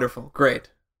 cool, wonderful, great.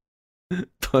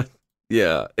 But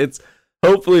yeah, it's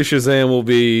hopefully Shazam will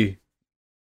be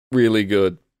really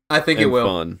good. I think it will.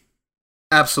 Fun.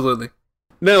 Absolutely.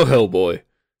 Now Hellboy.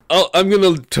 I'm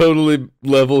going to totally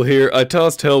level here. I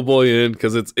tossed Hellboy in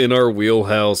because it's in our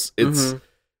wheelhouse.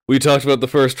 We talked about the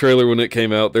first trailer when it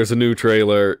came out. There's a new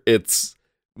trailer.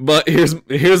 But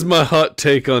here's my hot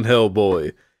take on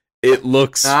Hellboy. It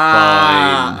looks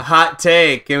fine. Hot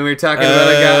take. And we were talking about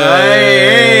a guy.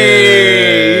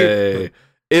 Hey.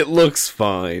 It looks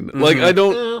fine. Like, I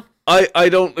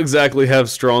don't exactly have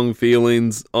strong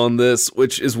feelings on this,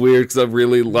 which is weird because I've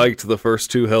really liked the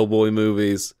first 2 Hellboy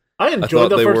movies. I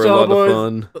enjoyed the they first were a lot Hellboy.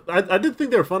 of fun. I did think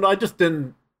they were fun. I just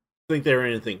didn't think they were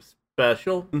anything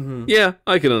special. Yeah,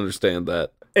 I can understand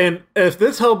that. And if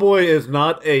this Hellboy is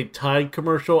not a Tide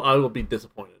commercial, I will be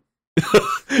disappointed.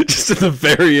 Just at the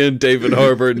very end, David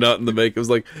Harbour, not in the makeup,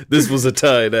 was like, this was a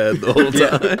Tide ad the whole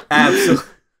time. Absolutely.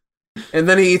 And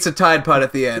then he eats a Tide Pod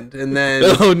at the end, and then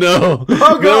oh no,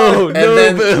 no,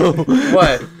 Bill.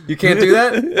 What? You can't do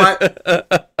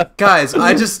that, guys.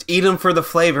 I just eat them for the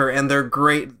flavor, and they're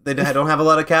great. They don't have a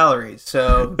lot of calories,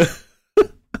 so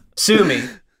sue me.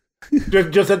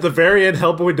 Just at the very end,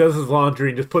 Hellboy does his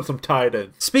laundry and just puts some Tide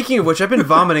in. Speaking of which, I've been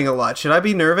vomiting a lot. Should I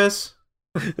be nervous?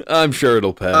 I'm sure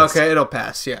it'll pass. Okay, it'll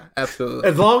pass. Yeah, absolutely.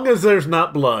 As long as there's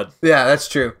not blood. Yeah, that's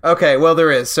true. Okay, well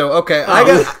there is. So okay,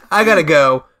 I gotta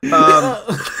go.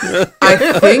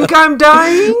 I think I'm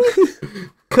dying.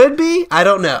 Could be. I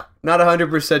don't know. Not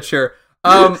 100% sure.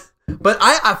 But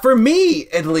I for me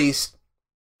at least,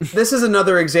 this is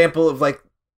another example of like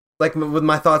with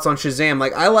my thoughts on Shazam.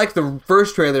 Like, I like the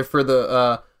first trailer for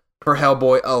for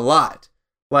Hellboy a lot.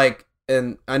 Like,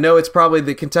 and I know it's probably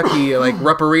the Kentucky like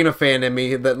Rupp-Arena fan in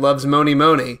me that loves Moni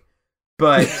Moni,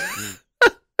 but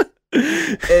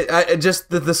just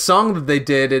the song that they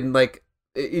did, and like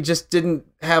it just didn't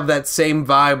have that same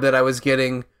vibe that I was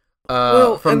getting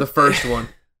from the first one.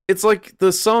 It's like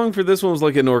the song for this one was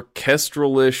like an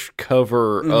orchestral-ish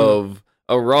cover of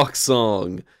a rock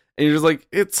song. And you're just like,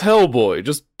 it's Hellboy,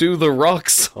 just do the rock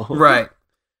song. Right.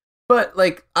 But,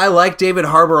 like, I like David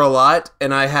Harbour a lot,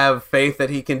 and I have faith that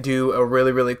he can do a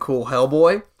really, really cool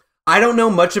Hellboy. I don't know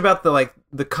much about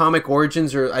the comic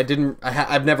origins, or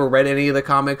I've never read any of the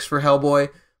comics for Hellboy,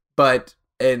 but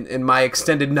in my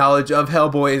extended knowledge of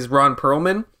Hellboy is Ron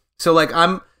Perlman. So, like,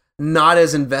 I'm not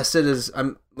as invested as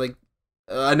I'm like.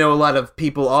 I know a lot of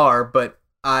people are, but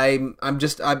I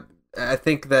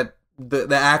think that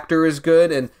the actor is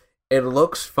good and it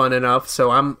looks fun enough,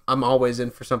 so I'm always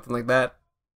in for something like that.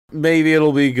 Maybe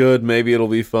it'll be good, maybe it'll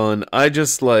be fun.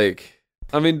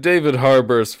 David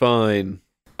Harbour's fine.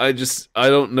 I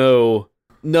don't know.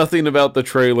 Nothing about the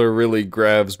trailer really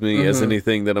grabs me as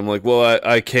anything that I'm like, well,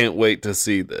 I can't wait to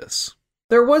see this.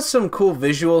 There was some cool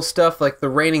visual stuff, like the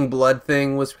raining blood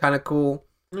thing was kind of cool.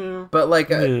 Yeah. But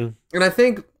and I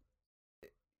think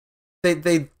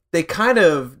they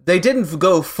didn't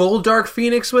go full Dark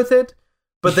Phoenix with it,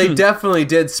 but they definitely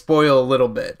did spoil a little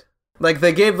bit. Like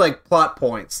they gave like plot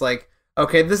points, like,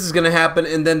 okay, this is gonna happen,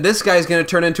 and then this guy's gonna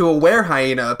turn into a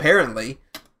were-hyena, apparently.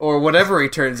 Or whatever he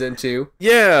turns into.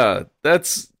 Yeah,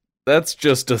 that's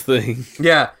just a thing.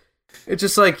 Yeah. It's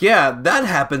just like, yeah, that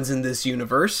happens in this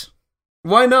universe.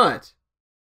 Why not?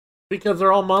 Because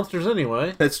they're all monsters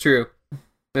anyway. That's true.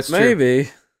 Maybe.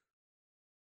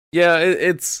 Yeah,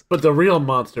 it's... But the real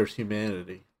monster's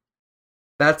humanity.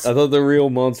 I thought the real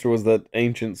monster was that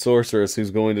ancient sorceress who's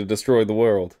going to destroy the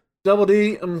world. Double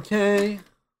D, MK.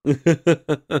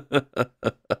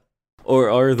 Or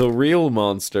are the real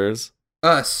monsters...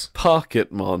 Us.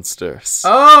 Pocket monsters.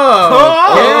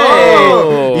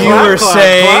 Oh! Okay.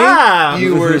 Clap.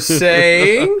 You were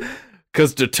saying?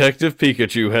 Because Detective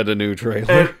Pikachu had a new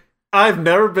trailer. And I've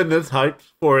never been this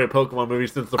hyped for a Pokemon movie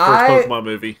since the first Pokemon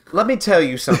movie. Let me tell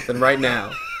you something right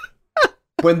now.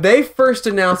 When they first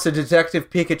announced a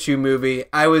Detective Pikachu movie,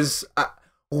 I was...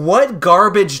 what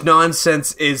garbage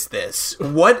nonsense is this?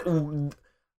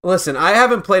 Listen, I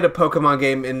haven't played a Pokemon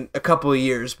game in a couple of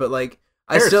years, but like...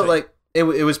 I still like... It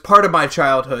was part of my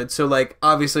childhood, so like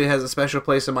obviously it has a special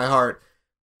place in my heart.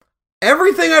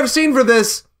 Everything I've seen for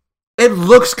this, it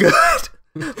looks good.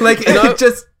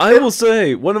 I will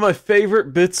say one of my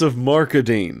favorite bits of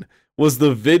marketing was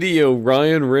the video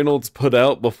Ryan Reynolds put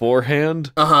out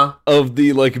beforehand of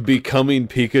the like becoming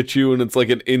Pikachu, and it's like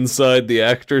an inside the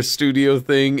actor's studio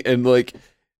thing, and like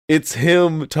it's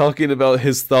him talking about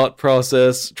his thought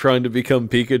process trying to become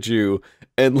Pikachu,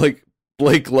 and like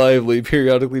Blake Lively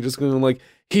periodically just going like,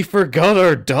 he forgot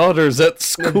our daughters at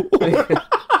school.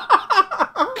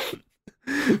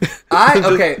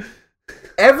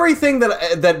 Everything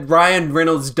that Ryan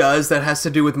Reynolds does that has to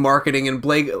do with marketing and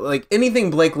Blake, like anything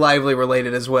Blake Lively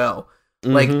related as well.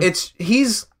 Like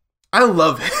I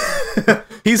love him.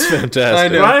 He's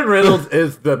fantastic. Ryan Reynolds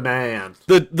is the man.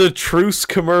 The Truce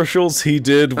commercials he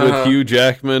did with Hugh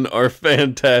Jackman are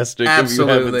fantastic.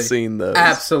 Absolutely. If you haven't seen those.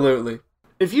 Absolutely.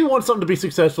 If you want something to be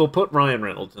successful, put Ryan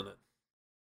Reynolds in it.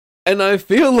 And I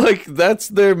feel like that's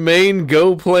their main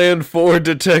go plan for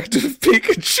Detective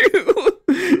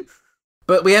Pikachu.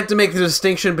 But we have to make the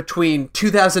distinction between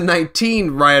 2019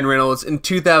 Ryan Reynolds and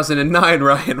 2009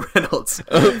 Ryan Reynolds.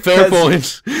 Fair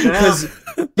point. Because,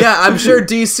 I'm sure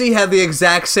DC had the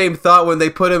exact same thought when they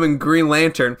put him in Green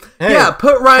Lantern.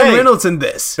 Put Ryan Reynolds in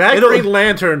this. Green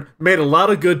Lantern made a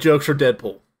lot of good jokes for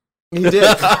Deadpool. He did.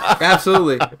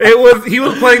 Absolutely. He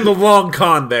was playing the long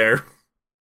con there.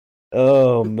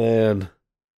 Oh, man.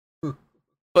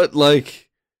 But, like,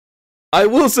 I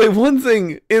will say one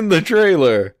thing in the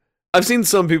trailer. I've seen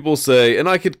some people say, and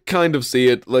I could kind of see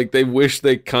it, like, they wish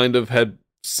they kind of had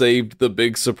saved the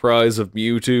big surprise of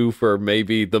Mewtwo for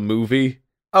maybe the movie.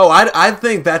 Oh, I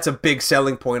think that's a big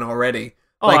selling point already.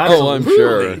 I'm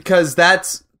sure. Because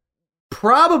that's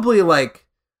probably, like,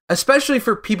 especially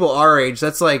for people our age,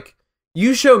 that's like,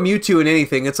 you show Mewtwo in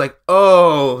anything, it's like,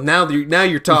 oh, now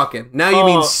you're talking. Now you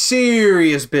mean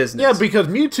serious business. Yeah, because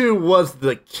Mewtwo was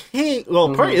the king.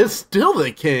 Well, probably is still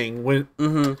the king. When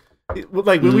when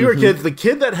we were kids, the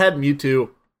kid that had Mewtwo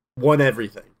won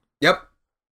everything. Yep.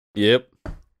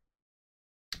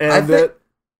 And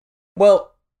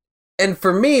and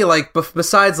for me, like,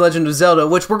 besides Legend of Zelda,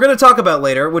 which we're going to talk about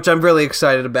later, which I'm really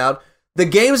excited about, the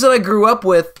games that I grew up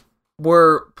with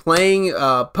were playing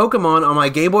Pokemon on my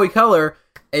Game Boy Color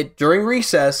during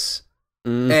recess.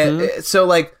 And so,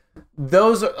 like,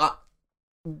 those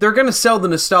they're gonna sell the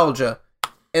nostalgia,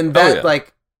 and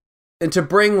that and to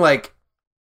bring like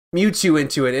Mewtwo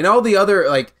into it, and all the other,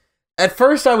 like, at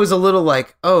first I was a little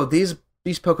like, oh, these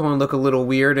Pokemon look a little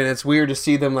weird, and it's weird to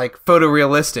see them like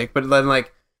photorealistic, but then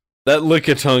like that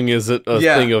Lickitung is a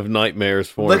thing of nightmares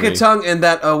for me. Lickitung and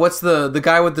that what's the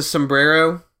guy with the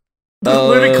sombrero?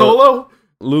 Ludicolo?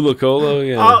 Ludicolo,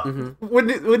 yeah.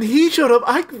 When he showed up,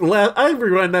 I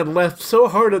rewound that and laughed so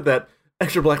hard at that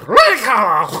extra black. Like,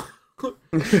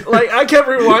 I kept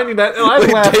rewinding that, and I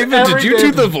laughed. David, did you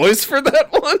do the voice for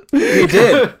that one? He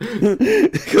did.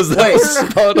 Because that was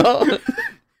spot on.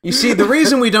 You see, the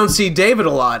reason we don't see David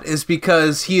a lot is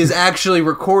because he is actually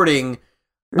recording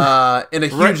in a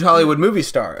huge Hollywood movie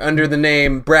star under the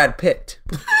name Brad Pitt.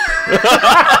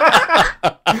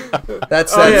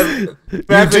 That's you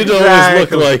did always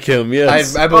look like him,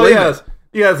 yes. I believe it.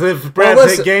 Yes, if Brad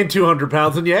Pitt gained 200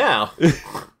 pounds, then yeah.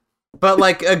 But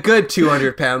like a good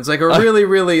 200 pounds, like a really,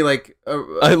 really like.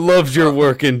 I loved your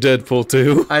work in Deadpool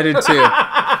 2. I did too.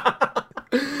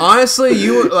 Honestly,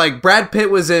 you were like Brad Pitt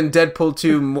was in Deadpool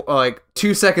 2 like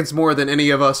 2 seconds more than any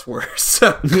of us were.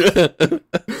 So.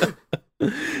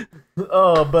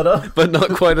 But not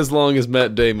quite as long as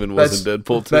Matt Damon was in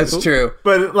Deadpool 2. That's true.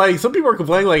 But like some people are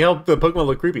complaining like how the Pokemon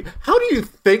look creepy. How do you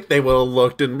think they would have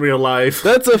looked in real life?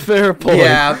 That's a fair point.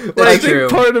 Yeah, that's true. I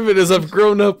think part of it is I've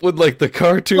grown up with like the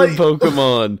cartoon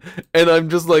Pokemon, and I'm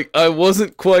just like I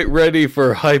wasn't quite ready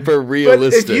for hyper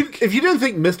realistic. If you didn't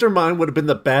think Mr. Mime would have been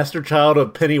the bastard child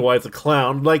of Pennywise the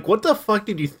Clown, like what the fuck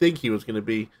did you think he was going to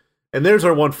be? And there's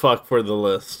our one fuck for the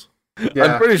list. Yeah.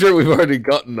 I'm pretty sure we've already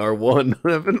gotten our one,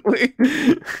 haven't we?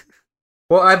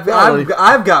 Well, I've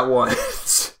got one.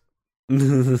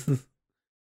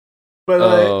 but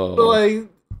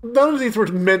none of these were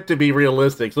meant to be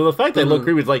realistic. So the fact they look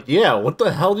creepy is like, yeah, what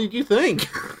the hell did you think?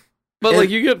 But like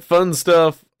you get fun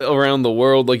stuff around the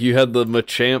world, like you had the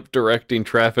Machamp directing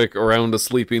traffic around a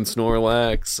sleeping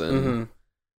Snorlax, and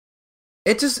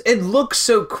it looks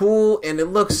so cool and it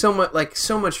looks so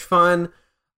much fun.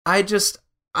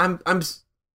 I'm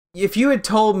if you had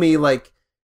told me like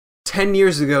 10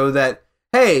 years ago that,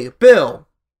 hey, Bill,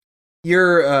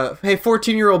 you're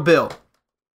 14-year-old Bill,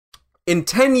 in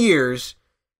 10 years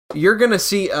you're going to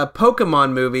see a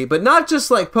Pokemon movie, but not just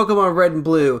like Pokemon Red and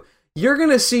Blue. You're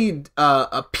going to see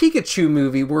a Pikachu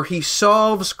movie where he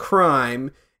solves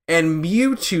crime and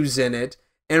Mewtwo's in it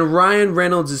and Ryan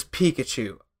Reynolds is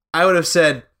Pikachu. I would have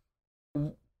said,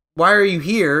 why are you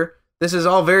here? This is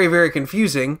all very, very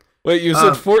confusing. Wait, you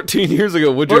said 14 years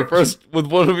ago. Would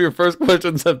one of your first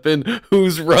questions have been,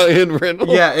 who's Ryan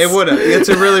Reynolds? Yeah, it would have. It's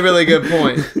a really, really good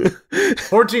point.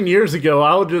 14 years ago,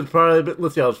 I would just probably,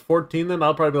 let's see, I was 14 then,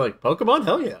 I'll probably be like, Pokemon?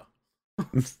 Hell yeah.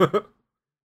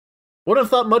 Wouldn't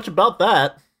have thought much about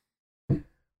that.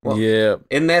 Well, yeah.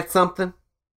 Isn't that something?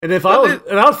 And if I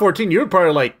was 14, you were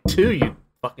probably like 2, you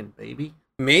fucking baby.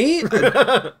 Me?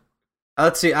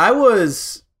 Let's see, I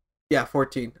was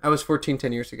 14. I was 14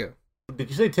 10 years ago. Did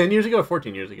you say 10 years ago or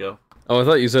 14 years ago? Oh, I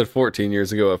thought you said 14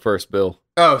 years ago at first, Bill.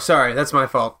 Oh, sorry. That's my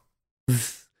fault.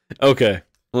 Okay.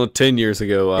 Well, 10 years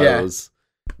ago, I was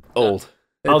old.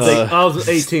 I was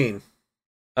 18.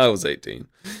 I was 18.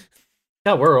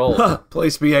 Yeah, we're old.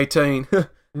 Please be 18.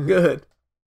 Good.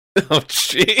 Oh,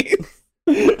 jeez.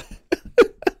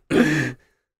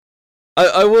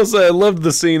 I will say I loved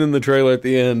the scene in the trailer at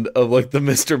the end of like the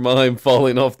Mr. Mime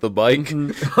falling off the bike.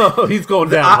 Oh, he's going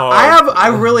down hard. I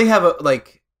really have a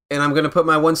and I'm gonna put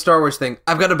my one Star Wars thing.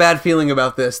 I've got a bad feeling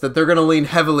about this that they're gonna lean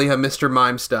heavily on Mr.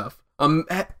 Mime stuff.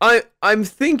 I'm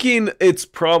thinking it's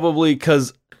probably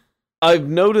because I've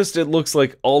noticed it looks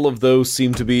like all of those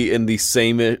seem to be in the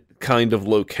same kind of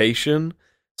location.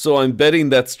 So I'm betting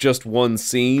that's just one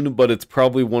scene, but it's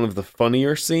probably one of the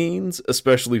funnier scenes,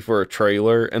 especially for a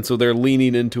trailer. And so they're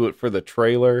leaning into it for the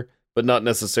trailer, but not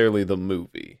necessarily the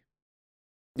movie.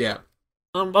 Yeah.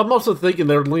 I'm also thinking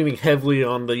they're leaning heavily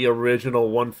on the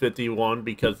original 151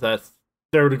 because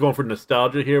they're going for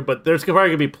nostalgia here. But there's probably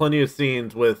going to be plenty of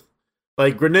scenes with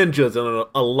like Greninjas and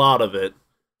a lot of it.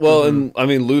 Well, and I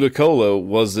mean, Ludicolo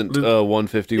wasn't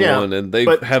 151, and they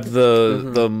have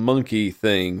the monkey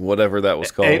thing, whatever that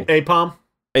was called. Apom?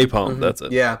 Apom, that's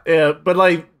it. Yeah. Yeah, but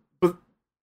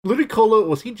Ludicolo,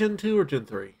 was he Gen 2 or Gen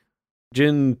 3?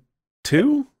 Gen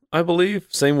 2, I believe.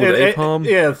 Same with Apom.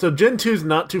 Yeah, so Gen 2's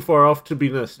not too far off to be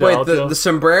nostalgia. Wait, the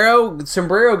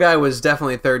sombrero guy was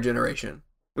definitely 3rd generation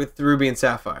with Ruby and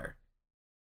Sapphire.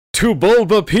 To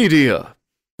Bulbapedia.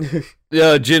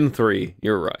 Yeah, Gen 3,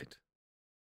 you're right.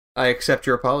 I accept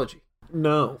your apology.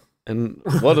 No. And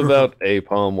what about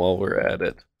Apom while we're at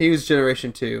it? He was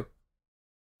Generation 2.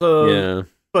 So, yeah.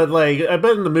 But, I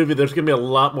bet in the movie there's going to be a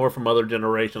lot more from other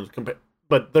generations.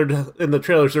 But they're in the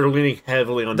trailers, they're leaning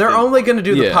heavily on... They're only going to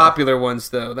do the popular ones,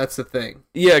 though. That's the thing.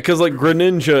 Yeah, because,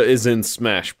 Greninja is in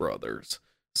Smash Brothers.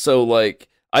 So,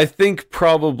 I think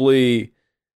probably...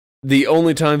 the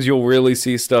only times you'll really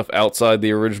see stuff outside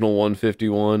the original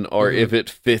 151 are if it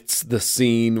fits the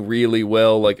scene really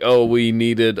well, we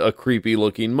needed a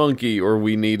creepy-looking monkey, or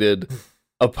we needed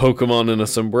a Pokemon in a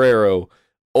sombrero,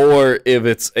 or if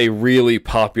it's a really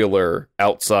popular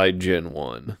outside Gen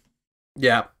 1.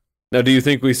 Yeah. Now, do you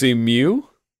think we see Mew?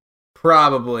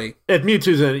 Probably. If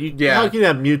Mewtwo's in it, how can you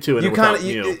have Mewtwo in it without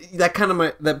Mew?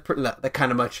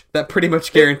 That pretty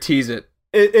much guarantees it.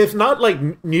 If not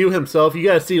like Mew himself, you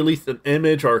gotta see at least an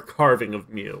image or a carving of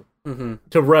Mew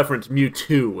to reference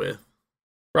Mewtwo with.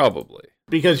 Probably.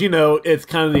 Because, it's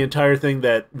kind of the entire thing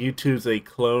that Mewtwo's a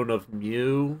clone of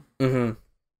Mew. Mm-hmm.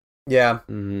 Yeah.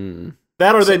 Mm-hmm.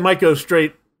 That or they might go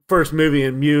straight first movie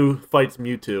and Mew fights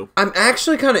Mewtwo. I'm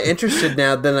actually kind of interested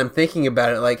now that I'm thinking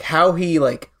about it, like how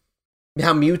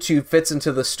Mewtwo fits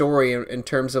into the story in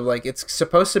terms of like it's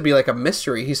supposed to be like a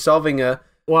mystery. He's solving a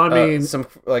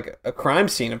crime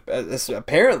scene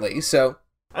apparently. So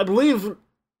I believe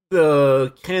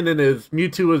the canon is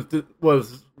Mewtwo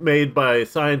was made by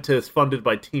scientists funded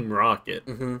by Team Rocket.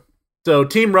 Mm-hmm. So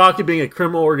Team Rocket being a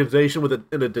criminal organization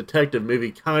in a detective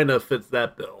movie kind of fits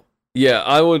that bill. Yeah,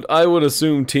 I would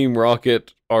assume Team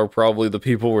Rocket are probably the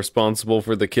people responsible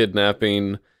for the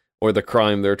kidnapping or the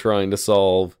crime they're trying to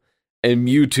solve, and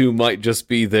Mewtwo might just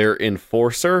be their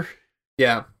enforcer.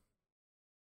 Yeah.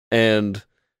 And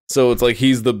so it's like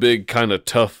he's the big kind of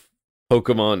tough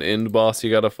Pokemon end boss you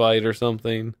gotta fight or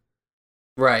something.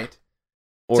 Right.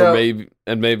 Or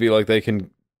maybe like they can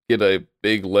get a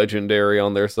big legendary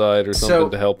on their side or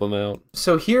something to help them out.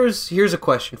 So here's a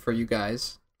question for you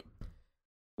guys.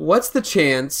 What's the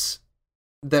chance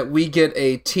that we get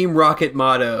a Team Rocket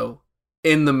motto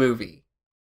in the movie?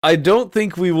 I don't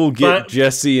think we will get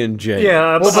Jesse and James. Yeah,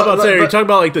 I was about to say, are you talking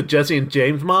about like the Jesse and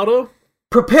James motto?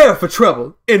 Prepare for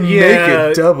trouble and make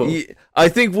it double. I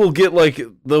think we'll get like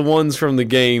the ones from the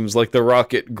games, like the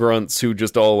Rocket Grunts who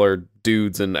just all are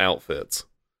dudes in outfits.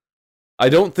 I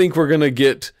don't think we're gonna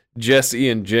get Jesse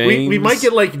and James. We might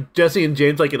get like Jesse and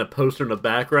James like in a poster in the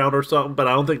background or something, but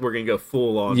I don't think we're gonna go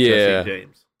full on Jesse and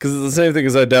James. Because it's the same thing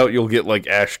as I doubt you'll get like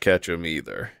Ash Ketchum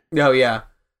either. Oh yeah.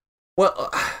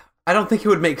 Well, I don't think it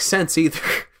would make sense either.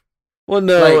 Well,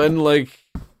 no, and like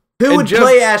who would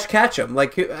play Ash Ketchum?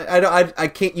 Like I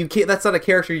can't. You can't. That's not a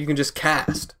character you can just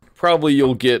cast. Probably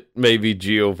you'll get maybe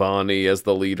Giovanni as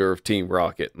the leader of Team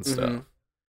Rocket and stuff. Mm-hmm.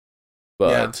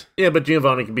 But but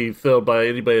Giovanni can be filled by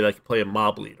anybody that can play a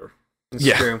mob leader.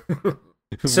 That's true.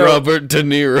 So, Robert De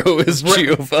Niro is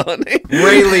Giovanni.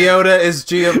 Ray Liotta is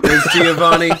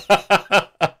Giovanni.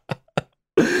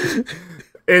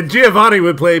 And Giovanni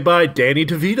would play by Danny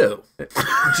DeVito.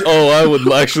 Oh, I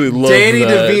would actually love Danny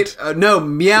that. DeVito. No,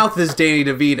 Meowth is Danny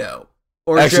DeVito.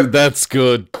 Or actually, that's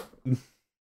good.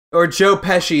 Or Joe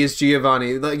Pesci is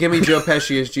Giovanni. Give me Joe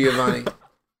Pesci as Giovanni.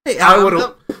 Hey,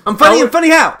 I'm funny. Funny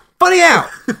how? Funny how?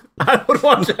 I would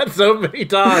watch that so many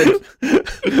times.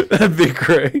 That'd be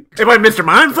great. Am I Mr.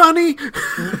 Mind funny?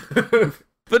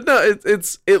 But no,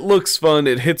 it looks fun.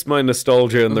 It hits my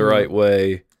nostalgia in the right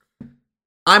way.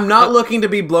 I'm not looking to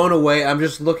be blown away. I'm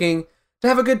just looking to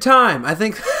have a good time. I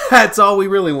think that's all we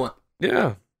really want.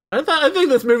 Yeah, I think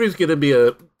this movie's gonna be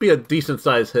a decent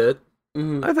sized hit.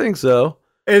 Mm-hmm. I think so.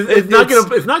 It's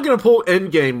not gonna pull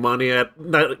Endgame money at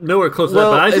nowhere close to that.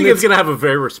 But I think it's gonna have a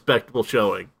very respectable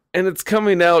showing. And it's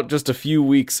coming out just a few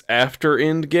weeks after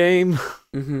Endgame.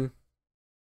 Mm-hmm.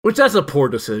 Which that's a poor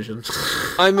decision.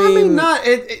 I mean,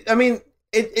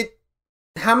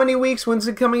 how many weeks? When's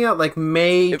it coming out? Like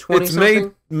May 20 something?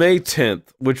 It's May 10th,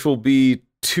 which will be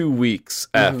 2 weeks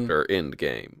after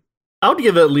Endgame. I would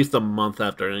give it at least a month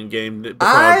after Endgame.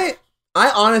 I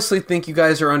honestly think you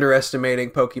guys are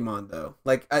underestimating Pokemon, though.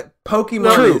 Like,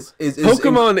 Pokemon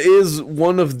Pokemon is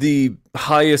one of the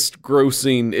highest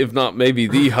grossing, if not maybe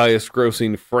the highest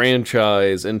grossing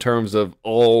franchise in terms of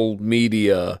all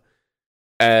media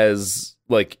as,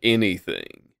 like,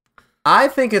 anything. I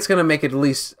think it's going to make at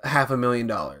least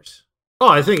 $500,000. Oh,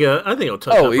 I think it'll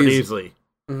touch that pretty easily.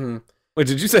 Mm-hmm. Wait,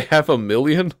 did you say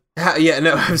 500,000? Yeah,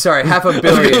 no, I'm sorry, $500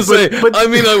 million.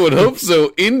 I would hope so.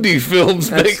 Indie films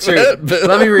make that.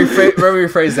 Let me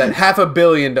rephrase that. $500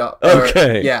 million.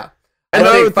 Okay. Yeah. I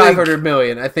think 500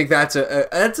 million. I think that's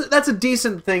a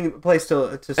decent place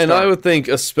to start. And I would think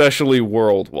especially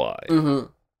worldwide. Mm-hmm.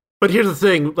 But here's the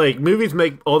thing, like, movies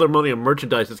make all their money on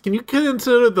merchandise. Can you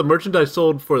consider the merchandise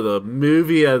sold for the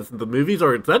movie as the movies,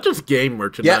 or is that just game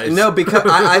merchandise? Yeah, no, because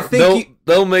I think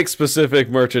they'll make specific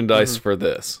merchandise for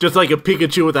this. Just like a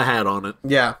Pikachu with a hat on it.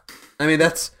 Yeah. I mean,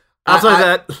 that's... Outside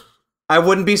that... I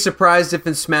wouldn't be surprised if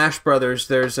in Smash Brothers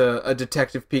there's a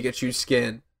Detective Pikachu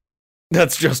skin.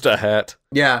 That's just a hat.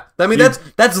 Yeah. I mean,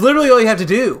 that's literally all you have to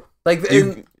do. Like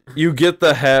you get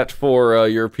the hat for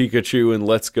your Pikachu in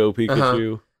Let's Go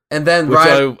Pikachu. Uh-huh. And then which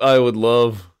I would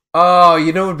love. Oh,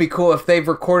 you know what would be cool if they've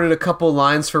recorded a couple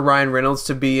lines for Ryan Reynolds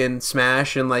to be in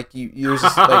Smash, and like you're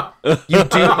just like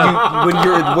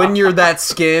when you're that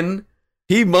skin.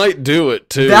 He might do it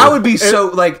too. That would be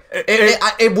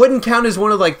it wouldn't count as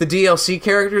one of like the DLC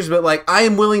characters, but like I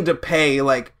am willing to pay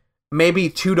like maybe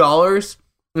 $2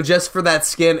 just for that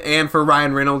skin and for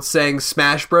Ryan Reynolds saying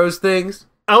Smash Bros things.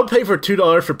 I would pay for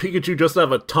 $2 for Pikachu just to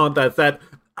have a taunt that's that.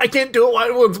 I can't do it while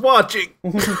everyone's watching.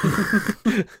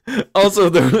 Also,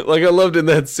 like I loved in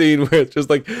that scene where it's just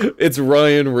like it's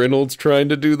Ryan Reynolds trying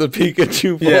to do the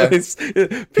Pikachu voice.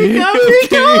 Pika,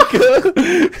 Pika,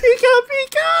 Pika.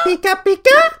 Pika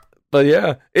Pika. But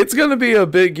yeah, it's gonna be a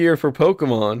big year for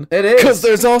Pokemon. It is. Because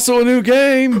there's also a new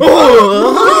game.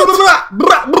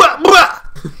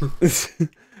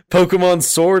 Pokemon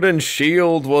Sword and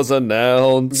Shield was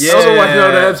announced. Yeah. Otherwise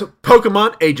known as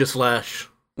Pokemon Aegislash.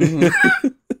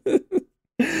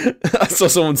 I saw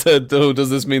someone said, "Oh, does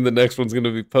this mean the next one's going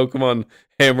to be Pokemon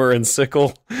Hammer and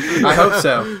Sickle?" I hope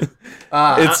so.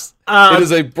 It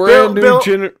is a brand new Bill-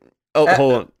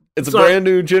 hold on. It's a sorry. brand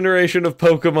new generation of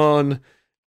Pokemon.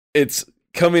 It's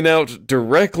coming out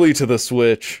directly to the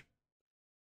Switch.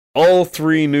 All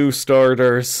 3 new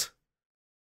starters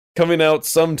coming out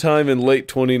sometime in late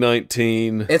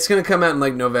 2019. It's gonna come out in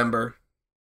like November.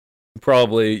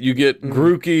 Probably. You get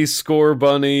Grookey,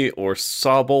 Scorbunny, or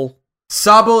Sobble.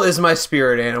 Sobble is my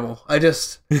spirit animal. I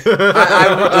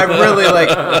really like.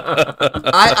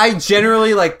 I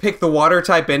generally like pick the water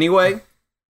type anyway,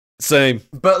 Same.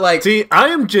 but like See, I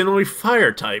am generally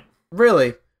fire type.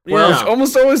 really, Well, Which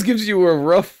almost always gives you a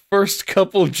rough first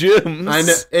couple gyms. I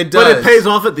know it does, but it pays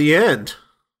off at the end.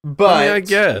 But I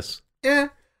guess. yeah,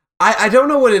 I don't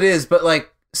know what it is, but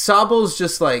like Sobble's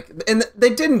just like, and they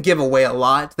didn't give away a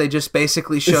lot. They just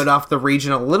basically showed off the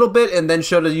region a little bit and then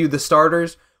showed you the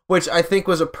starters, which I think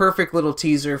was a perfect little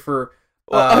teaser for.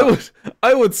 Well,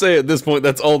 I would say at this point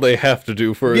that's all they have to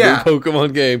do for a Yeah. new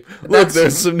Pokemon game. Look, That's-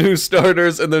 there's some new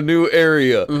starters in the new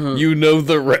area. You know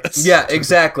the rest. Yeah,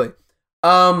 exactly.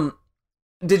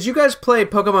 Did you guys play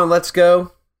Pokemon Let's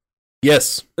Go?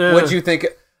 Yes. What'd you think?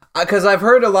 Because I've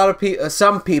heard a lot of people,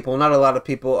 some people, not a lot of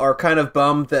people, are kind of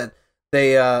bummed that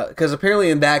they, because apparently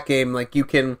in that game, like you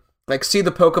can like see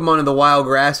the Pokemon in the wild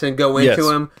grass and go into Yes.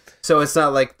 them, so it's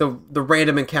not like the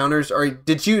random encounters. Or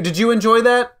did you enjoy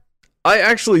that? I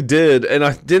actually did, and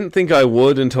I didn't think I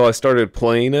would until I started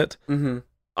playing it. Mm-hmm.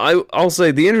 I'll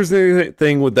say the interesting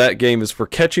thing with that game is for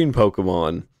catching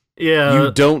Pokemon, Yeah,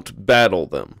 you don't battle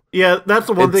them. yeah, that's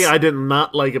the one thing It's- I did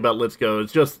not like about Let's Go.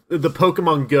 It's just the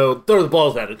Pokemon Go, throw the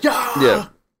balls at it. Yeah.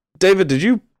 David, did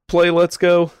you play Let's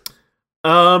Go?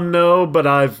 No, but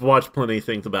I've watched plenty of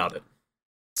things about it.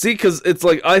 See, because it's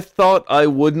like I thought I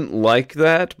wouldn't like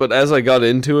that, but as I got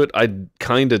into it, I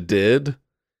kind of did.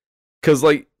 Because,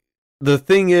 like, the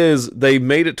thing is, they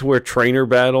made it to where trainer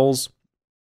battles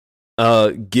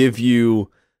give you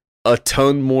a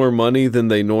ton more money than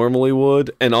they normally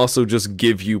would, and also just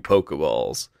give you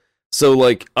Pokeballs. So,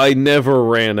 like, I never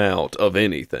ran out of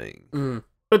anything.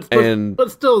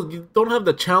 But still, you don't have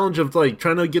the challenge of like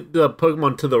trying to get the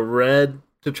Pokemon to the red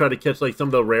to try to catch like some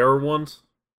of the rarer ones.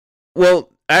 Well,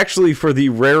 actually, for the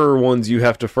rarer ones, you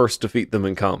have to first defeat them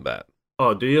in combat.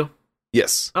 Oh, do you?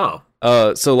 Yes. Oh,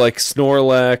 So like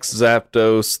Snorlax,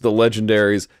 Zapdos, the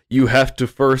legendaries, you have to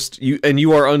first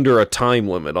you are under a time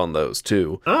limit on those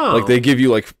too. Oh. Like they give you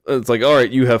like it's like all right,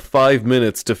 you have 5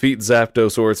 minutes to defeat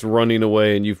Zapdos or it's running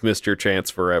away and you've missed your chance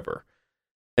forever.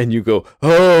 And you go,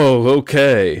 "Oh,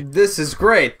 okay." This is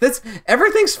great.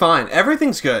 Everything's fine.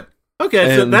 Everything's good.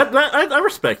 okay. So And- that I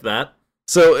respect that.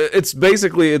 So it's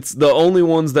basically it's the only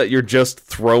ones that you're just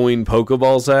throwing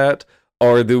Pokeballs at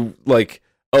are the like,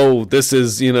 oh, this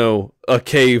is, a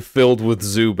cave filled with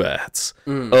Zubats.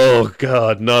 Oh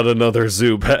god, not another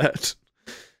Zubat.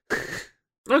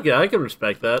 Okay, I can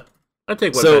respect that. I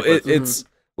take what So that was. it's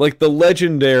like the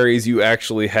legendaries you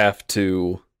actually have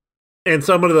to And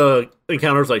some of the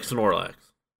encounters like Snorlax.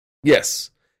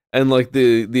 yes. And like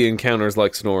the encounters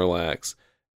like Snorlax.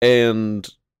 And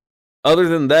other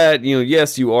than that,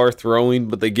 yes, you are throwing,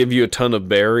 but they give you a ton of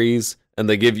berries and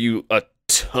they give you a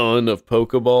ton of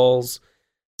Pokeballs,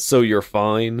 so you're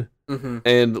fine. Mm-hmm.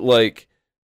 And like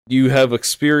you have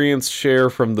experience share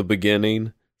from the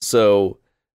beginning, so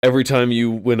every time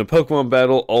you win a Pokemon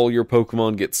battle, all your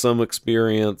Pokemon get some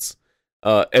experience.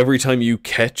 Every time you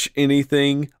catch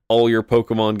anything, all your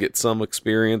Pokemon get some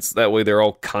experience. That way they're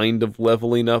all kind of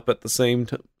leveling up at the same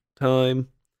time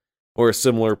or a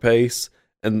similar pace,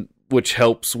 and which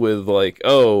helps with like,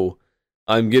 oh,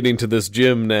 I'm getting to this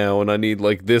gym now and I need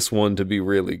like this one to be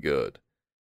really good.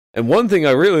 And one thing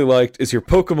I really liked is your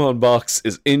Pokemon box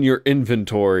is in your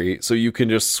inventory, so you can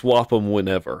just swap them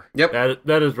whenever. Yep.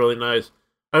 That is really nice.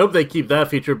 I hope they keep that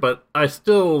feature, but I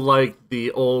still like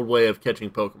the old way of catching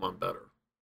Pokemon better.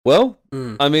 Well,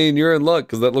 Mm. I mean, you're in luck,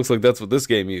 because that looks like that's what this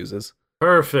game uses.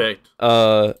 Perfect.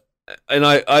 And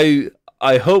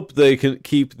I hope they can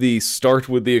keep the start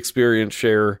with the experience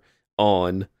share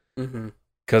on, Mm-hmm.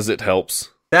 Because it helps.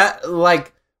 That,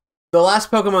 like, the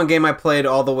last Pokemon game I played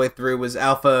all the way through was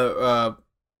Alpha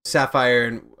Sapphire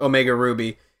and Omega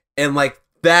Ruby. And, like,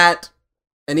 that,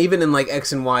 and even in, like,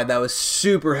 X and Y, that was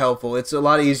super helpful. It's a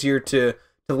lot easier to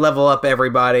level up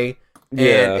everybody.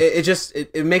 Yeah. And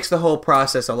it makes the whole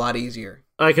process a lot easier.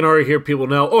 I can already hear people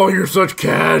now, oh, you're such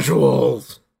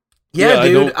casuals. Yeah,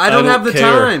 dude, I don't have the care.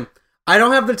 time. I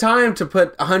don't have the time to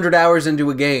put 100 hours into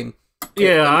a game.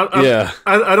 Yeah, Yeah.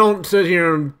 I don't sit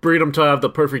here and breed them to have the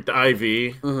perfect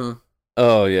IV. Mm-hmm.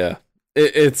 Oh, yeah.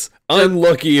 I'm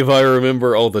lucky if I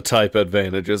remember all the type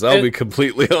advantages. I'll be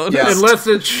completely honest. Yes. Unless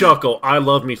it's Shuckle. I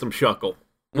love me some Shuckle.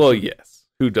 Well, yes.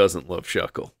 Who doesn't love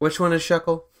Shuckle? Which one is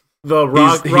Shuckle? The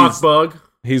rock bug.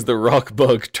 He's the rock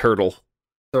bug turtle.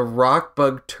 The rock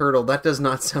bug turtle. That does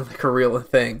not sound like a real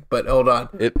thing, but hold on.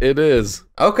 It is.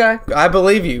 Okay, I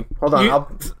believe you. Hold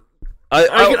on.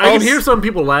 I can hear some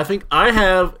people laughing. I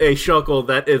have a Shuckle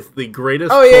that is the greatest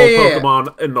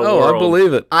Pokemon in the world. I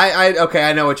believe it. Okay,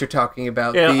 I know what you're talking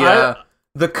about. Yeah,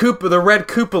 the red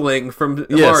Koopaling from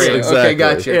Yes, Mario. exactly. Okay,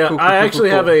 gotcha. Yeah, Cool, I cool, actually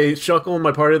cool, have cool. a Shuckle in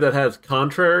my party that has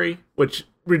Contrary, which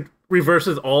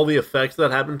reverses all the effects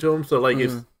that happen to him. So, like,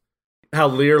 if how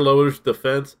Lear lowers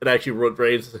defense, it actually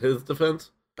raises his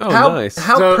defense. Oh, nice.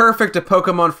 How perfect a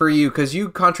Pokemon for you, because you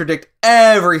contradict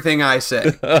everything I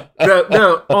say.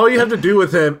 No, all you have to do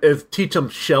with him is teach him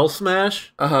Shell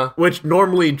Smash, which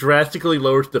normally drastically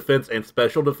lowers defense and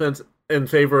special defense in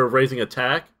favor of raising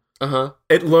attack.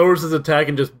 It lowers his attack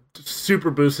and just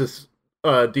super boosts his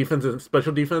defense and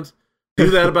special defense. Do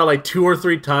that about like 2 or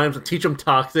 3 times and teach him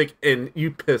Toxic, and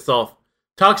you piss off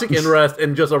Toxic and Rest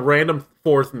and just a random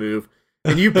fourth move,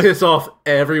 and you piss off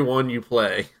everyone you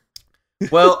play.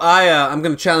 Well, I'm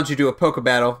going to challenge you to a Poke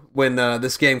Battle when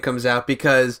this game comes out,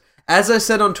 because, as I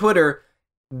said on Twitter,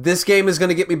 this game is going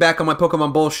to get me back on my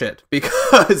Pokemon bullshit,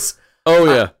 because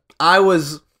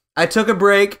I took a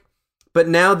break, but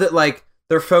now that, like,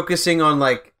 they're focusing on,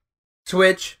 like,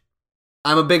 Switch,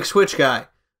 I'm a big Switch guy.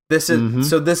 This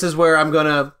is where I'm going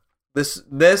to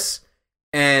this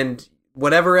and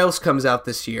whatever else comes out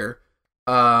this year.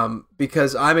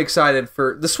 Because I'm excited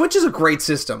for the Switch is a great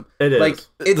system. It is. Like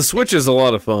the Switch is a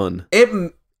lot of fun.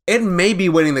 It may be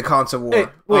winning the console war. Hey,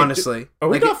 wait, honestly, are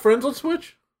we not friends on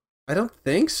Switch? I don't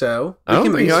think so. I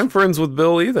don't think I'm friends with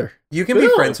Bill either. You can be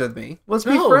friends with me. Let's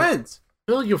be friends.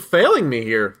 Bill, you're failing me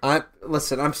here.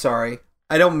 Listen. I'm sorry.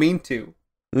 I don't mean to.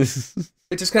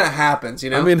 It just kind of happens, you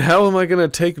know. I mean, how am I going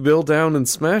to take Bill down in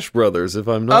Smash Brothers if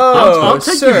I'm not? I'll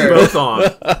take you both on.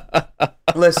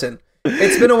 Listen.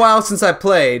 It's been a while since I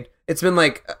played. It's been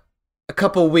like a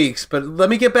couple weeks, but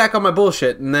let me get back on my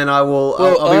bullshit, and then I will.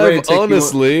 Well, I'll be ready to take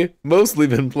honestly mostly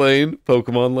been playing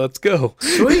Pokemon Let's Go.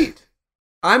 Sweet.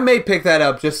 I may pick that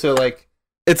up just so like.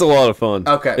 It's a lot of fun.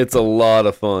 Okay. It's a lot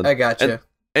of fun. I gotcha.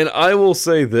 And I will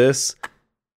say this,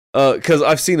 because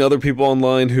I've seen other people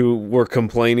online who were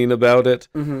complaining about it.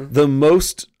 Mm-hmm. The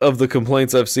most of the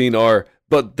complaints I've seen are,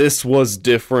 but this was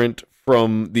different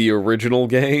from the original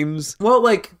games. Well,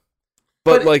 like.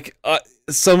 But like,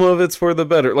 some of it's for the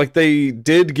better. Like, they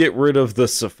did get rid of the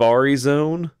Safari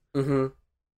Zone,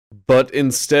 but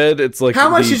instead it's like... How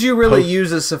much did you really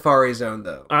use the Safari Zone,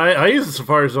 though? I use the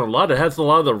Safari Zone a lot. It has a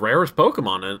lot of the rarest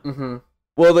Pokemon in it. Mm-hmm.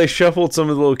 Well, they shuffled some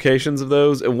of the locations of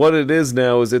those, and what it is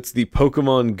now is it's the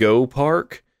Pokemon Go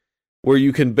Park, where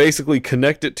you can basically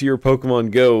connect it to your Pokemon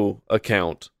Go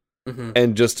account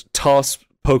and just toss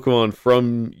Pokemon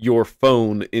from your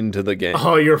phone into the game.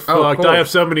 Oh, you're fucked. Cool. I have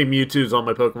so many Mewtwo's on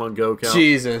my Pokemon Go account.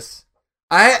 Jesus.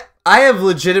 I have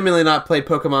legitimately not played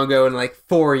Pokemon Go in like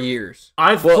 4 years.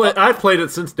 I've played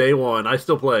it since day one. I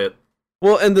still play it.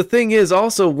 Well, and the thing is,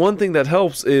 also, one thing that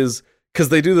helps is, because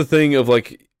they do the thing of,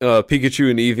 like, Pikachu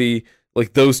and Eevee,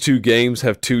 like, those 2 games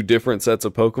have 2 different sets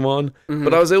of Pokemon,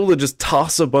 but I was able to just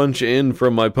toss a bunch in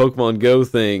from my Pokemon Go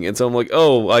thing, and so I'm like,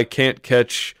 oh, I can't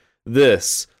catch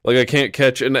this. Like, I can't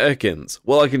catch an Ekans.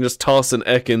 Well, I can just toss an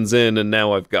Ekans in, and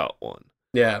now I've got one.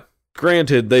 Yeah.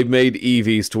 Granted, they've made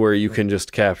Eevees to where you can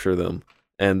just capture them,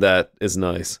 and that is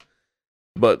nice.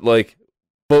 But, like,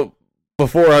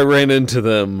 before I ran into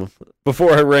them,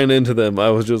 I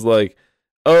was just like,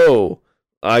 oh,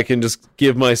 I can just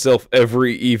give myself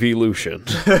every evolution.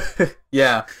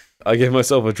 Yeah. I gave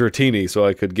myself a Dratini so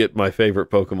I could get my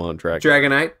favorite Pokemon track.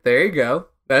 Dragonite. There you go.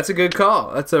 That's a good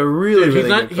call. That's a really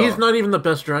good call. He's not even the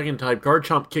best dragon type.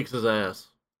 Garchomp kicks his ass.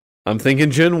 I'm thinking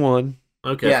Gen 1.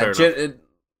 Okay, yeah, fair enough.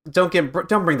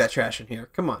 Don't bring that trash in here.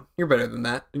 Come on. You're better than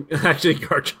that. Actually,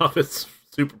 Garchomp is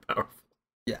super powerful.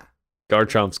 Yeah.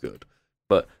 Garchomp's good.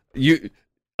 But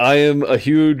I am a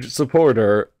huge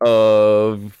supporter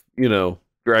of,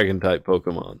 dragon type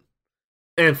Pokemon.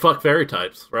 And fuck fairy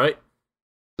types, right?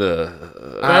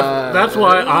 That's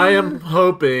why I am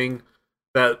hoping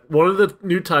that one of the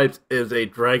new types is a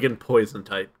dragon poison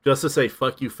type, just to say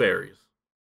fuck you fairies.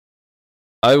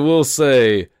 I will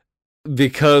say,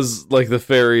 because like the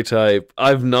fairy type,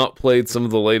 I've not played some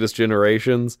of the latest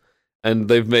generations, and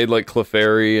they've made like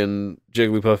Clefairy and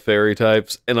Jigglypuff fairy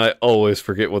types, and I always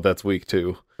forget what that's weak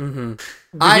to. Mm-hmm.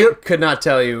 I could not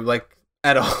tell you, like,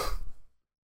 at all.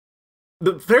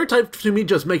 The fairy type to me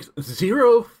just makes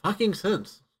zero fucking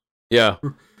sense. Yeah.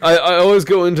 I always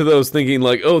go into those thinking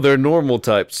like, oh, they're normal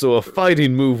types, so a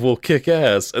fighting move will kick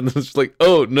ass. And then it's like,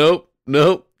 oh, nope,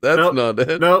 that's not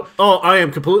it. Nope. Oh, I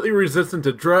am completely resistant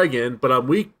to dragon, but I'm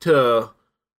weak to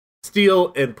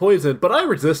steel and poison, but I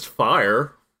resist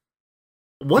fire.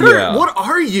 What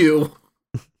are you?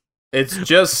 It's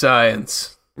just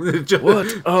science.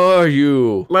 What are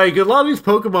you? Like, a lot of these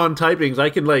Pokemon typings, I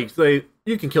can, like, say,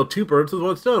 you can kill two birds with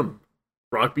one stone.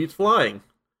 Rock beats flying.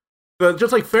 But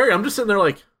just like fairy, I'm just sitting there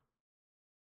like,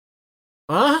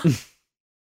 huh?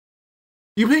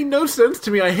 You make no sense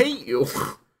to me. I hate you.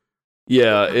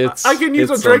 Yeah, it's. I can use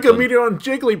a Draco Meteor on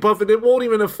Jigglypuff and it won't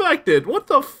even affect it. What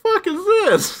the fuck is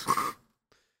this?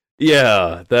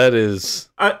 Yeah, that is.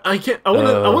 I can't. I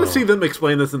want to see them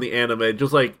explain this in the anime.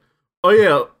 Just like, oh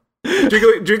yeah,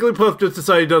 Jigglypuff just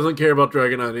decided he doesn't care about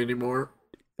Dragonite anymore.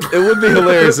 It would be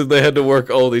hilarious if they had to work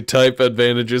all the type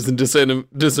advantages and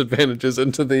disadvantages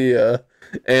into the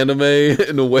anime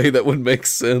in a way that would make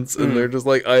sense, and they're just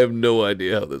like, I have no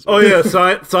idea how this works. Oh yeah,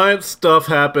 science stuff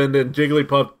happened, and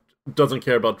Jigglypuff doesn't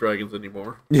care about dragons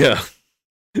anymore. Yeah.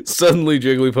 Suddenly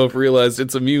Jigglypuff realized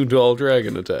it's immune to all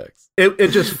dragon attacks. It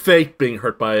just faked being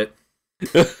hurt by it.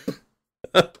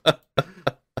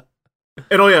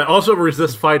 And oh yeah, also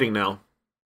resist fighting now.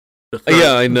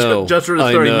 Yeah, I know. Just for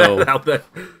throwing that out there.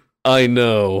 I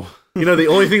know. You know, the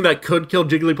only thing that could kill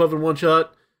Jigglypuff in one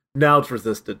shot, now it's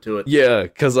resistant to it. Yeah,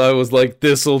 because I was like,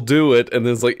 this'll do it, and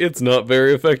then it's like, it's not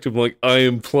very effective. I'm like, I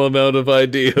am plumb out of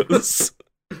ideas.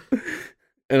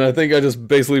 And I think I just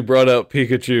basically brought out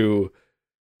Pikachu,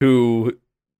 who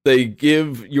they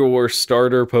give your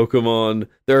starter Pokemon.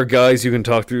 There are guys you can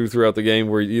talk to throughout the game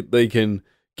where they can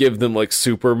give them like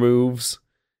super moves.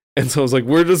 And so I was like,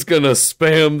 we're just gonna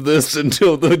spam this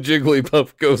until the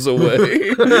Jigglypuff goes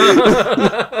away.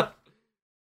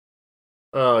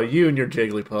 Oh, you and your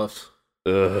Jigglypuffs.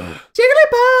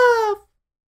 Jigglypuff!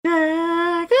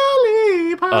 Jigglypuff!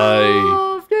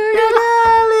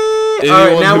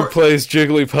 Anyone who plays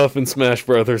Jigglypuff in Smash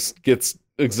Brothers gets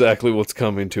exactly what's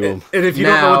coming to him. And if you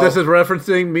don't know what this is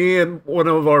referencing, me and one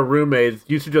of our roommates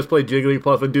used to just play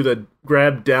Jigglypuff and do the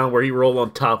grab down where he rolled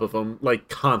on top of him, like,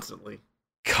 constantly.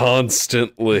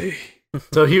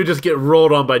 So he would just get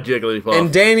rolled on by Jigglypuff.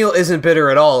 And Daniel isn't bitter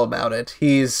at all about it.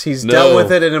 He's dealt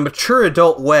with it in a mature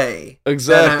adult way.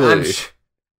 Exactly.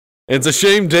 It's a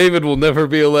shame David will never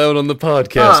be allowed on the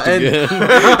podcast again.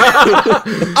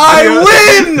 I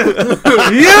win!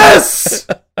 Yes!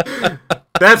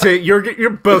 That's it.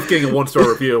 You're both getting a 1-star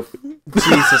review.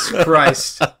 Jesus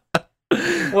Christ.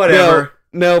 Whatever.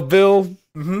 Now Bill,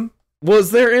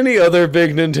 was there any other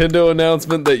big Nintendo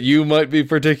announcement that you might be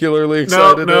particularly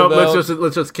excited about? No,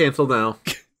 let's just cancel now.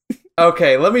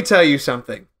 Okay, let me tell you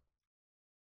something.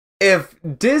 If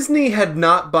Disney had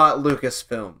not bought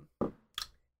Lucasfilm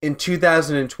in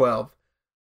 2012,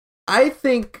 I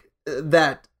think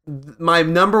that my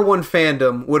number one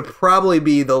fandom would probably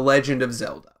be The Legend of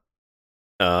Zelda.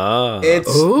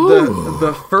 It's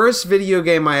the first video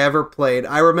game I ever played.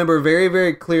 I remember very,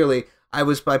 very clearly I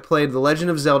played The Legend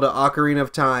of Zelda Ocarina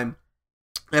of Time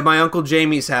at my Uncle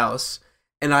Jamie's house,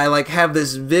 and I like have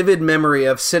this vivid memory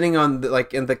of sitting on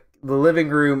in the living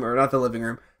room, or not the living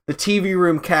room, the TV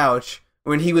room couch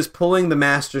when he was pulling the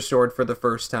Master Sword for the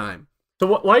first time. So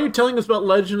why are you telling us about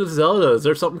Legend of Zelda? Is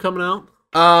there something coming out?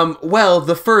 Well,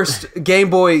 the first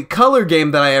Game Boy Color game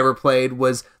that I ever played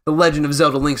was The Legend of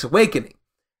Zelda Link's Awakening.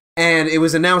 And it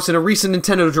was announced in a recent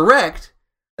Nintendo Direct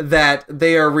that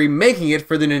they are remaking it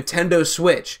for the Nintendo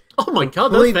Switch. Oh my god,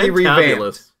 that's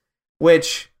fantabulous.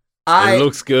 Which it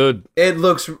looks good. It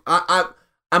looks... I'm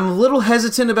a little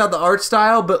hesitant about the art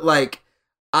style, but like,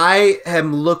 I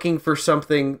am looking for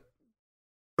something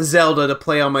Zelda to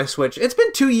play on my Switch. It's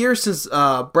been 2 years since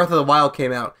Breath of the Wild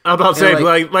came out. I'm about to say,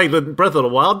 like the Breath of the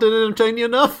Wild didn't entertain you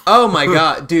enough? Oh my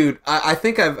god, dude. I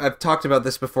think I've talked about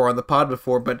this before on the pod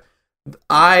before, but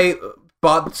I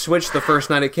bought the Switch the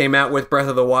first night it came out with Breath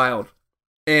of the Wild.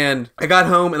 And I got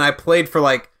home and I played for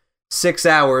like 6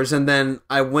 hours, and then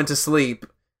I went to sleep,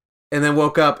 and then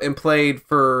woke up and played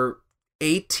for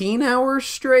 18 hours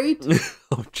straight.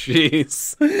 Oh,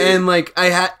 jeez. And like,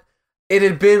 it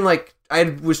had been like,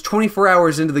 I was 24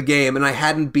 hours into the game and I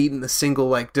hadn't beaten a single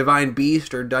like divine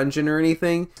beast or dungeon or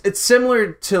anything. It's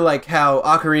similar to like how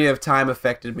Ocarina of Time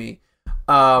affected me.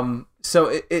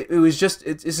 So it was just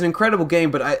it's an incredible game,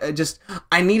 but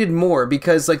I needed more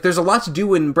because like there's a lot to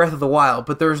do in Breath of the Wild,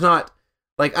 but there's not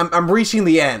like I'm reaching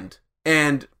the end,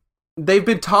 and they've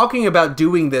been talking about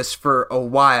doing this for a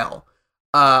while.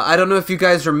 I don't know if you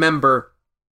guys remember,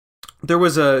 there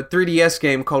was a 3DS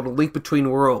game called Link Between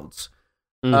Worlds.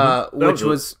 Which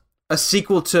was a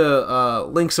sequel to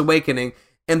Link's Awakening,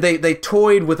 and they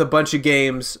toyed with a bunch of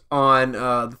games on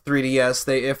the 3DS.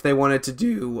 If they wanted to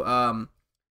do a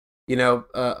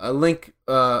Link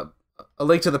to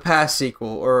the Past sequel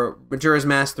or Majora's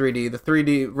Mask 3D, the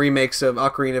 3D remakes of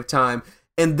Ocarina of Time,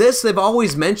 and this they've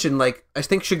always mentioned. Like I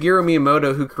think Shigeru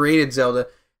Miyamoto, who created Zelda,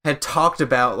 had talked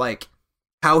about like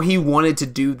how he wanted to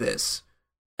do this,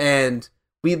 and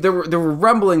there were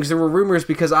rumblings, there were rumors,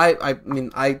 because I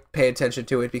mean I pay attention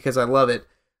to it because I love it,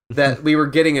 that we were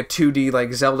getting a 2D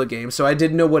like Zelda game, so I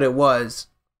didn't know what it was.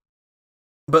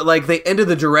 But like they ended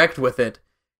the direct with it,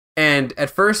 and at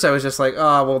first I was just like,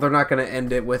 oh well, they're not gonna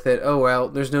end it with it. Oh well,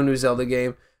 there's no new Zelda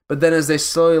game. But then as they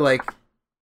slowly like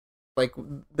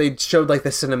they showed like the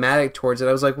cinematic towards it,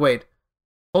 I was like, wait,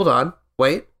 hold on,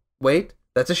 wait,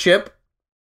 that's a ship.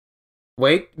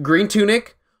 Wait, green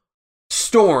tunic,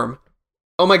 storm.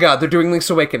 Oh my god, they're doing Link's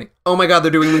Awakening. Oh my god,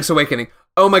 they're doing Link's Awakening.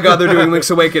 Oh my god, they're doing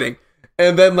Link's Awakening.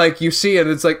 And then like you see it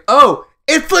and it's like, oh,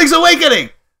 it's Link's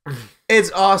Awakening.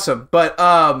 It's awesome. But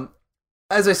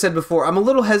as I said before, I'm a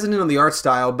little hesitant on the art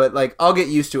style, but like I'll get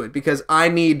used to it because I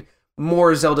need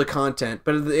more Zelda content.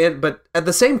 But at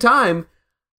the same time,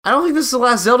 I don't think this is the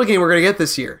last Zelda game we're going to get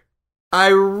this year. I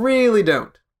really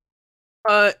don't.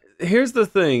 Here's the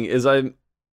thing is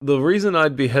the reason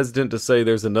I'd be hesitant to say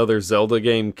there's another Zelda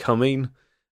game coming,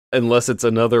 unless it's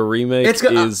another remake,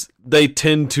 is they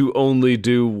tend to only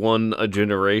do one a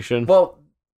generation. Well,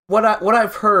 what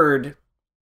I've heard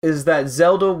is that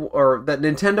that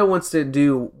Nintendo wants to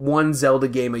do one Zelda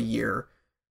game a year,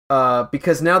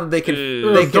 because now that they can,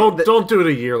 don't do it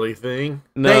a yearly thing.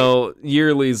 No,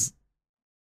 yearly's.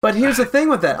 But here's the thing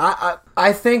with that.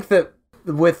 I think that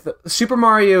with Super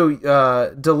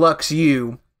Mario Deluxe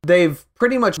U, they've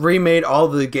pretty much remade all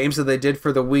the games that they did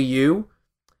for the Wii U,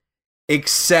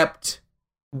 except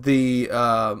all the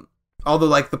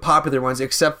like the popular ones,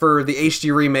 except for the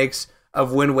HD remakes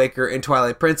of Wind Waker and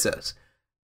Twilight Princess.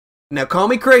 Now, call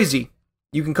me crazy.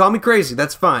 You can call me crazy.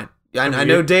 That's fine. I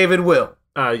know David will.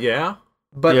 Yeah.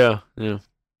 But yeah.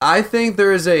 I think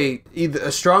there is either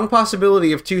a strong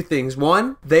possibility of two things.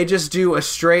 One, they just do a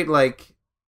straight like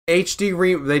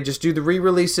HD they just do the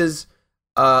re-releases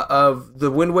of the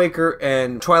Wind Waker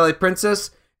and Twilight Princess,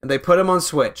 and they put them on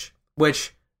Switch.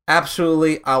 Which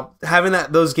absolutely, having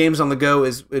those games on the go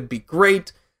would be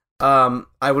great.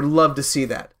 I would love to see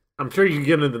that. I'm sure you can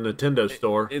get it in the Nintendo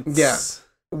store. Yeah.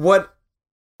 But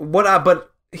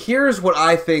here's what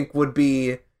I think would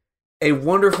be a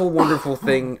wonderful, wonderful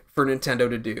thing for Nintendo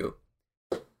to do.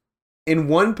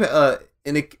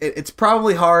 It's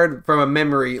probably hard from a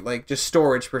memory, like just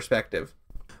storage perspective.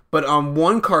 But on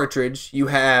one cartridge, you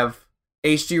have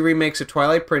HD remakes of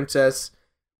Twilight Princess,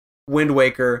 Wind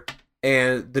Waker,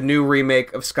 and the new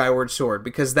remake of Skyward Sword,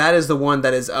 because that is the one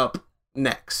that is up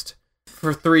next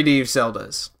for 3D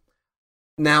Zeldas.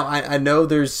 Now, I know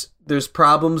there's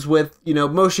problems with,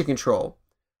 motion control,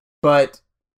 but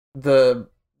the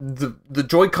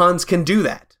Joy-Cons can do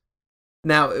that.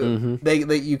 Now,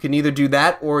 you can either do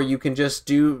that, or you can just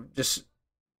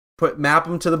map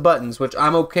them to the buttons, which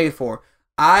I'm okay for.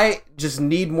 I just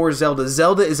need more Zelda.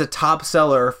 Zelda is a top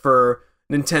seller for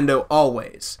Nintendo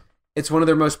always. It's one of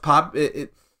their most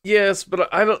Yes,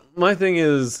 but my thing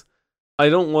is, I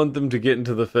don't want them to get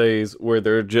into the phase where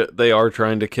they are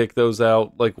trying to kick those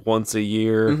out like once a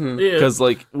year. Because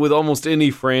like with almost any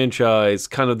franchise,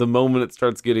 kind of the moment it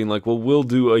starts getting like, well, we'll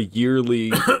do a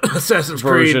yearly Assassin's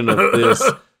version Creed. of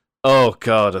this. Oh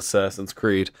god, Assassin's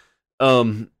Creed.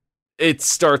 It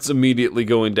starts immediately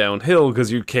going downhill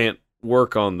because you can't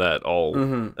work on that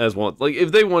all as one. Like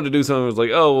if they wanted to do something, it was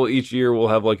like, oh, well, each year we'll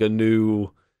have like a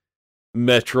new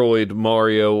Metroid,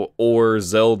 Mario, or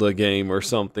Zelda game or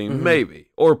something, maybe,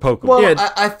 or Pokemon.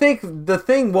 Well, I think the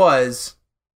thing was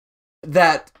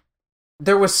that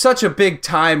there was such a big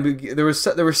time. There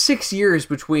were 6 years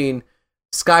between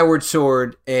Skyward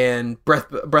Sword and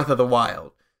Breath of the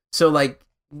Wild. So like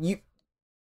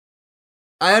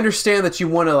I understand that you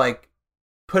want to like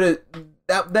put it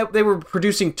that they were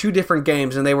producing two different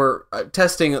games and they were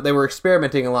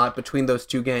experimenting a lot between those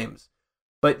two games.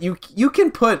 But you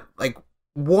can put like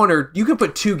you can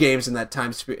put two games in that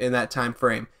time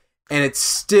frame, and it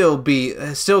still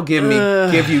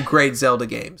give you great Zelda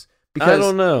games. Because I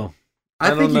don't know.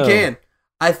 I think you can.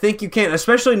 I think you can,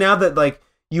 especially now that like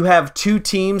you have two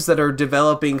teams that are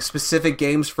developing specific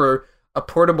games for a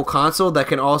portable console that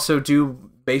can also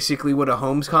do basically what a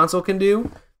home console can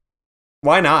do.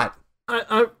 Why not?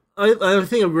 I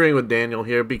think I'm agreeing with Daniel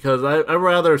here because I'd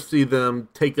rather see them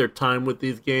take their time with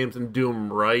these games and do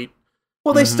them right.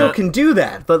 Well, they still can do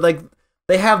that, but like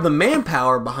they have the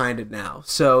manpower behind it now.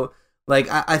 So like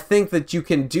I think that you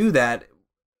can do that.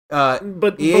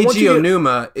 But Eiji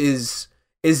Onuma is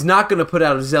not going to put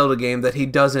out a Zelda game that he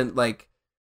doesn't like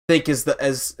think is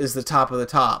the top of the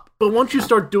top. But once you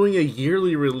start doing a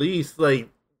yearly release, like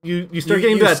you start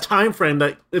getting that time frame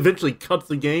that eventually cuts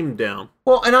the game down.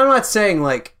 Well, and I'm not saying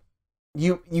like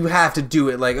you have to do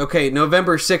it like, okay,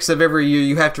 November 6th of every year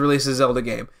you have to release a Zelda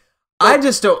game. I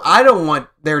don't want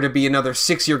there to be another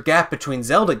 6-year gap between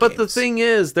Zelda games. But the thing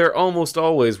is, there almost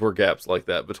always were gaps like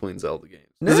that between Zelda games.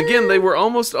 Because again, they were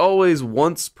almost always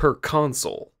once per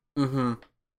console. Mm-hmm.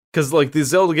 Because like the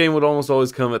Zelda game would almost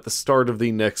always come at the start of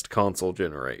the next console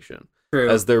generation. True.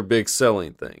 As their big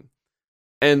selling thing.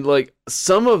 And like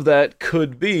some of that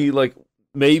could be like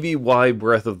maybe why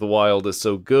Breath of the Wild is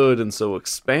so good and so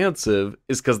expansive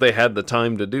is because they had the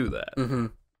time to do that. Mm-hmm.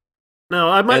 No,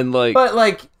 I might,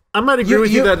 I might agree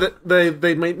with you that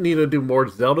they might need to do more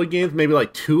Zelda games, maybe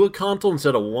like 2 a console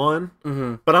instead of 1.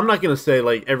 Mm-hmm. But I'm not going to say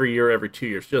like every year, every 2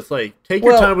 years. Just like take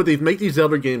your time with these, make these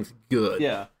Zelda games good.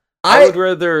 Yeah, I would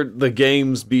rather the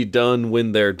games be done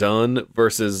when they're done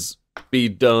versus be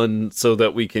done so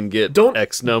that we can get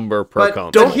X number per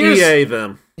console. Don't EA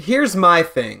them. Here's my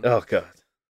thing. Oh god,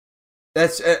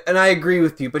 and I agree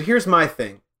with you. But here's my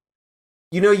thing.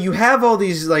 You know, you have all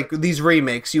these these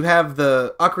remakes. You have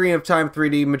the Ocarina of Time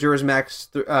 3D, Majora's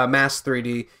Mask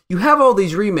 3D. You have all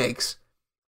these remakes,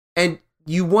 and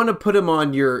you want to put them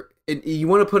on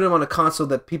a console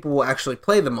that people will actually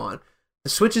play them on. The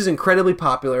Switch is incredibly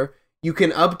popular. You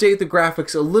can update the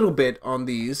graphics a little bit on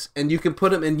these, and you can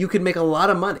put them, and you can make a lot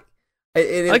of money.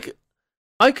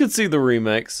 I could see the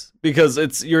remakes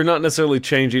because you're not necessarily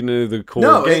changing any of the core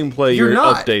gameplay. You're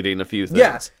updating a few things.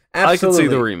 Yeah. Absolutely. I can see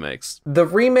the remakes. The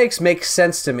remakes make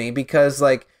sense to me because,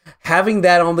 like, having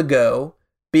that on the go,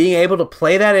 being able to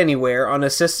play that anywhere on a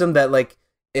system that, like,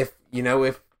 if you're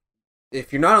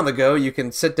not on the go, you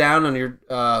can sit down on your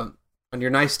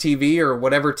nice TV or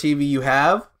whatever TV you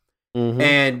have,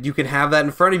 and you can have that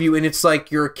in front of you, and it's like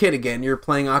you're a kid again. You're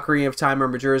playing Ocarina of Time or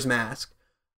Majora's Mask.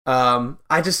 I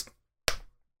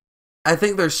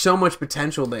think there's so much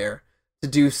potential there to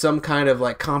do some kind of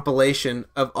like compilation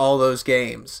of all those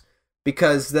games,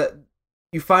 because that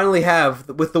you finally have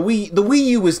with the Wii. The Wii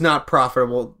U was not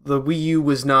profitable. The Wii U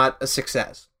was not a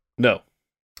success. No,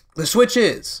 the Switch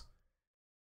is.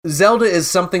 Zelda is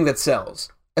something that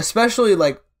sells, especially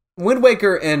like Wind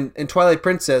Waker and Twilight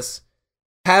Princess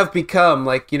have become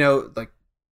like, you know, like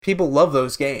people love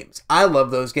those games. I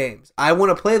love those games. I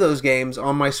want to play those games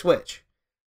on my Switch.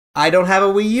 I don't have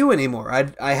a Wii U anymore.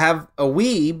 I have a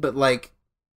Wii, but like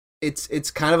it's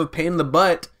kind of a pain in the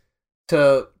butt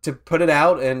to put it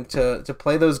out and to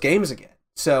play those games again.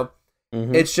 So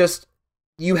it's just,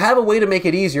 you have a way to make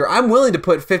it easier. I'm willing to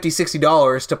put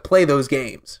 $50-$60 to play those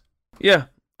games. Yeah,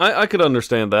 I could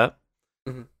understand that.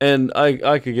 And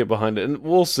I could get behind it. And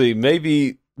we'll see.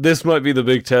 Maybe this might be the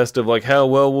big test of like how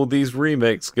well will these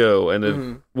remakes go,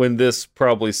 and when this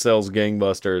probably sells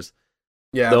gangbusters,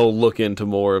 they'll look into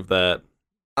more of that.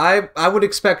 I would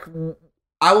expect.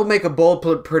 I will make a bold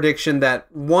prediction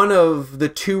that one of the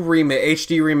 2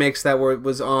 HD remakes that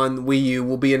was on Wii U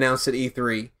will be announced at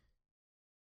E3.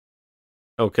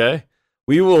 Okay,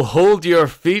 we will hold your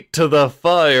feet to the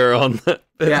fire on that.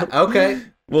 Yeah. Okay.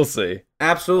 We'll see.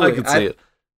 Absolutely, I can see it.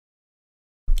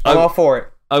 I'm all for it.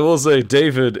 I will say,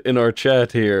 David in our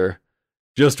chat here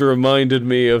just reminded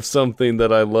me of something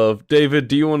that I love. David,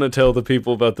 do you want to tell the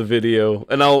people about the video?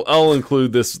 And I'll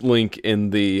include this link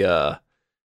in the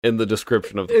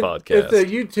description of the podcast. It's a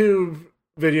YouTube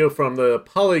video from the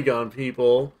Polygon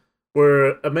people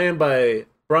where a man by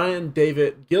Brian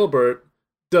David Gilbert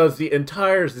does the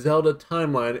entire Zelda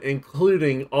timeline,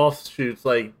 including offshoots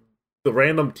like the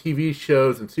random TV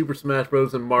shows and Super Smash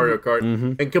Bros. And Mario Kart,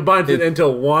 and combines it into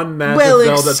one massive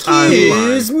Zelda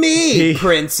timeline. Excuse me,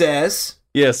 princess.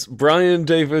 Yes, Brian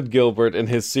David Gilbert and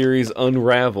his series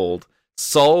Unraveled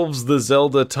solves the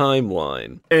Zelda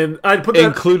timeline, and I'd put that,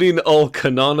 including all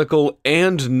canonical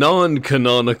and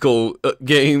non-canonical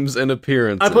games and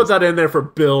appearances. I put that in there for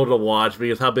Bill to watch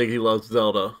because how big he loves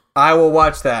Zelda. I will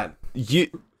watch that.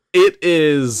 It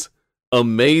is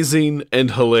amazing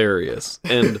and hilarious,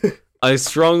 and I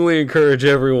strongly encourage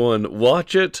everyone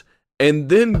watch it and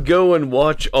then go and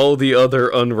watch all the other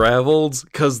Unraveleds,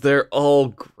 because they're all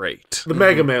great. The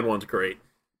Mega Man one's great.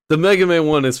 The Mega Man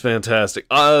one is fantastic.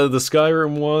 The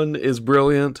Skyrim one is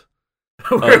brilliant.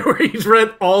 Where he's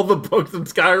read all the books in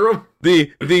Skyrim.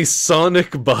 The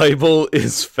Sonic Bible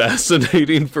is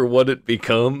fascinating for what it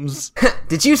becomes.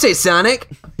 Did you say Sonic?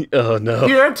 Oh no.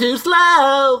 You're too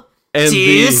slow. And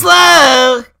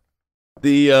slow.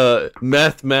 the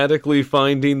mathematically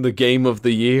finding the game of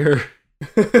the year,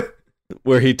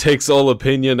 where he takes all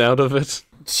opinion out of it.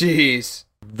 Jeez.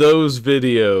 Those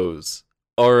videos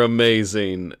are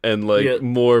amazing, and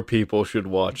more people should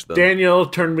watch them. Daniel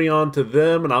turned me on to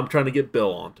them, and I'm trying to get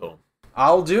Bill onto them.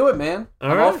 I'll do it, man.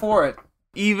 I'm all for it.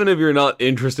 Even if you're not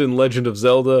interested in Legend of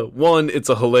Zelda, 1, it's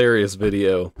a hilarious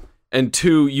video, and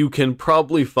 2, you can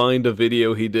probably find a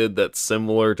video he did that's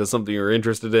similar to something you're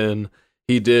interested in.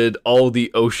 He did all the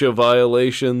OSHA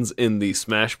violations in the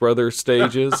Smash Brothers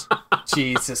stages.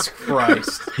 Jesus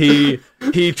Christ. He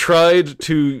tried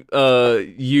to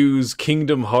use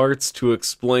Kingdom Hearts to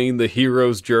explain the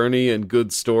hero's journey and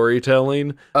good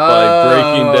storytelling by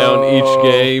breaking down each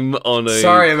game on a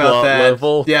Sorry about plot that.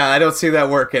 level. Yeah, I don't see that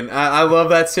working. I love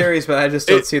that series, but I just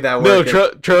don't see that working. No,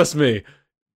 trust me.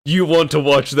 You want to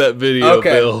watch that video,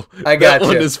 Okay, Bill. I got that you.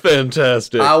 one is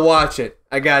fantastic. I'll watch it.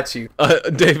 I got you.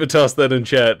 David tossed that in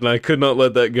chat, and I could not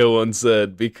let that go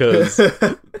unsaid, because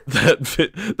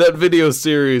that video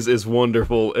series is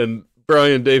wonderful, and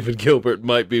Brian David Gilbert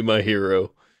might be my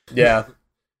hero. Yeah.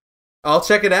 I'll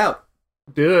check it out.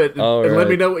 Do it. All and let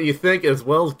me right. know what you think, as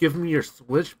well as give me your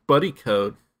Switch buddy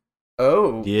code.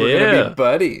 Oh, we're Yeah. gonna be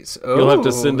buddies. Oh. You'll have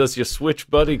to send us your Switch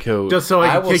buddy code. Just so I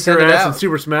I can will kick send your it ass out. in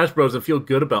Super Smash Bros. And feel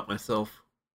good about myself.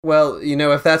 Well,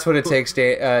 if that's what it takes,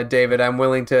 David, I'm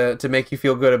willing to make you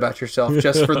feel good about yourself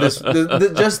just for this,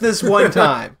 just this one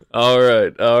time. All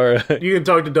right. You can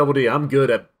talk to Double D. I'm good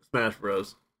at Smash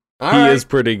Bros. All He right. is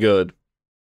pretty good.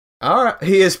 All right.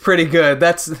 He is pretty good.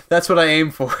 That's what I aim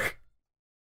for.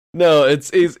 No,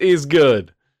 he's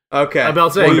good. Okay. I'm about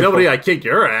to say, Wonderful. Double D, I kicked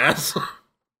your ass.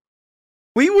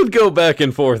 We would go back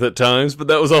and forth at times, but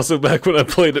that was also back when I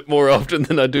played it more often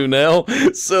than I do now.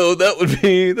 So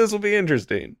this will be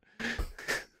interesting.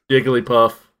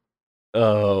 Jigglypuff.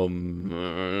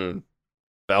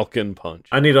 Falcon Punch.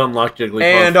 I need to unlock Jigglypuff.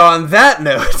 And on that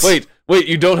note, Wait,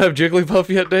 you don't have Jigglypuff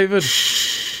yet, David?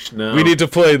 No. We need to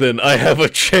play then. I have a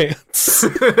chance.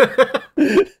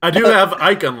 I do have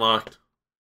Ike unlocked.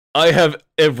 I have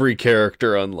every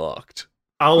character unlocked.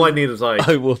 All I need is Ike.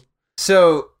 I will.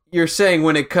 So you're saying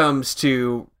when it comes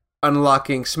to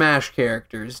unlocking Smash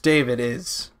characters, David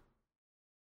is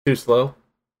Too slow?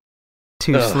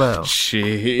 too slow.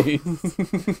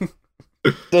 Jeez.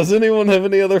 Does anyone have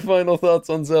any other final thoughts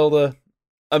on Zelda?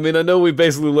 I mean, I know we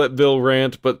basically let Bill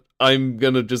rant, but I'm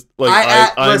gonna just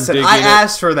I'm Listen, digging I it.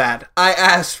 asked for that. I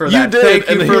asked for You that. did, Thank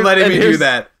you and for here- letting and me do here's-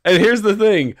 that. And here's the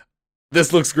thing.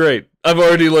 This looks great. I've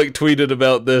already tweeted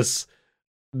about this.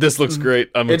 This looks great.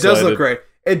 I'm It excited. does look great.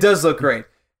 It does look great.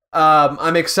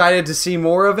 I'm excited to see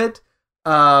more of it.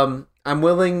 I'm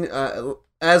willing,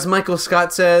 as Michael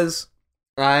Scott says,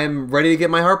 I'm ready to get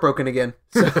my heart broken again.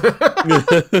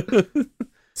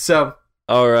 So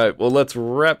All right, well, let's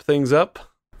wrap things up.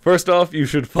 First off, you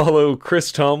should follow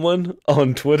Chris Tomlin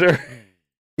on Twitter.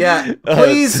 yeah,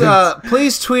 please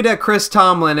tweet at Chris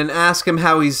Tomlin and ask him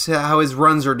how his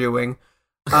runs are doing.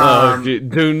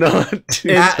 Do not.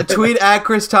 Tweet at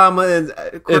Chris Tomlin. Do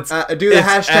the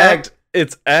hashtag.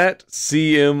 It's at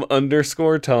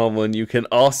CM_Tomlin. You can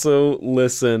also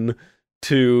listen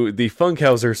to the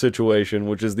Funkhauser Situation,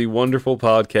 which is the wonderful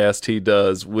podcast he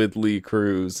does with Lee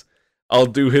Cruz. I'll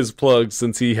do his plug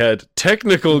since he had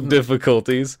technical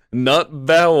difficulties, not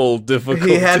bowel difficulties.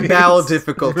 He had bowel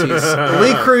difficulties.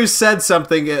 Lee Cruz said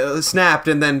something, snapped,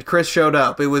 and then Chris showed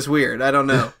up. It was weird. I don't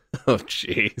know. Oh,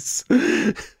 jeez.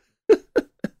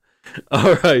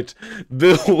 All right.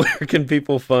 Bill, where can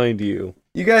people find you?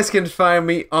 You guys can find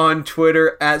me on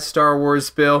Twitter at Star Wars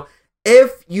Bill.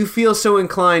 If you feel so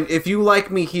inclined, if you like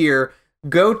me here,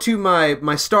 go to my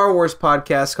Star Wars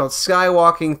podcast called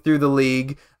Skywalking Through the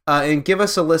League and give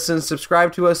us a listen.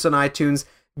 Subscribe to us on iTunes.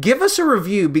 Give us a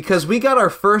review because we got our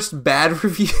first bad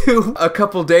review a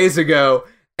couple days ago.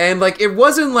 And it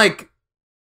wasn't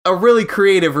a really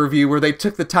creative review where they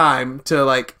took the time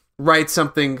to write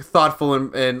something thoughtful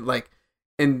and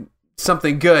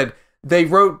something good. They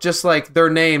wrote just their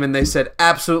name and they said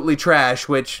absolutely trash,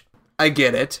 which I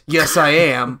get it. Yes, I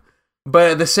am.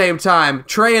 But at the same time,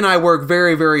 Trey and I work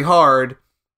very, very hard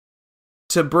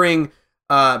to bring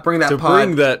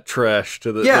that trash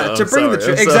to the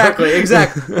exactly.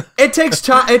 It takes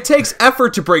time. It takes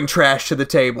effort to bring trash to the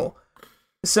table.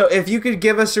 So if you could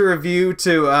give us a review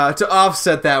to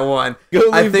offset that one,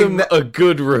 Go I leave think them a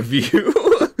good review.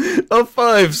 A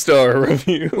 5-star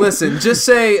review. Listen, just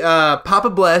say Papa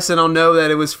Bless, and I'll know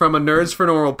that it was from a Nerds for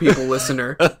Normal People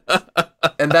listener.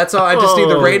 And that's all. I just need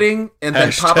the rating and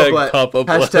then Papa Bless.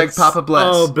 Hashtag Papa Bless.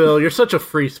 Oh, Bill, you're such a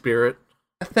free spirit.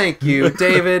 Thank you,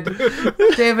 David.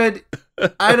 David,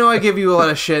 I know I give you a lot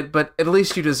of shit, but at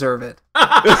least you deserve it.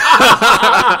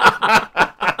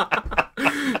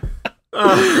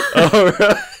 All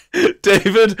right.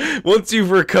 David, once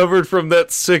you've recovered from that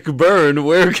sick burn,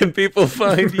 where can people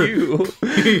find you?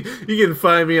 You can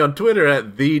find me on Twitter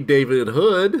at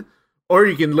 @TheDavidHood, or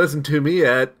you can listen to me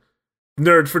at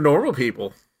Nerd for Normal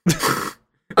People.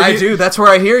 I do. That's where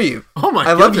I hear you. Oh my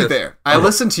I love you goodness. there. I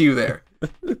listen to you there.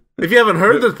 If you haven't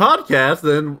heard this podcast,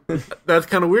 then that's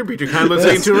kind of weird, but you're kind of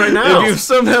listening to it right now.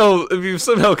 If you've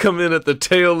somehow come in at the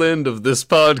tail end of this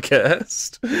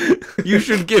podcast, you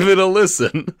should give it a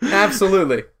listen.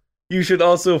 Absolutely. You should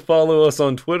also follow us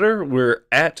on Twitter. We're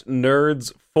at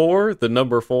Nerds4, the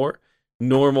number 4.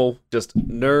 Normal, just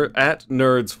at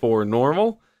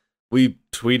Nerds4Normal. We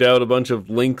tweet out a bunch of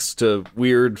links to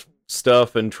weird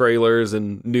stuff and trailers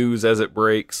and news as it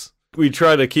breaks. We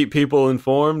try to keep people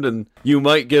informed, and you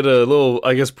might get a little,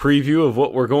 I guess, preview of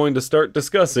what we're going to start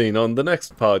discussing on the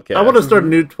next podcast. I want to start a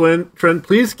new trend.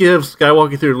 Please give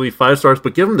Skywalking Through the Leaf 5 stars,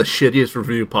 but give them the shittiest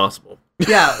review possible.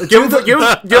 Yeah, Give them 5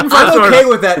 I'm stars. okay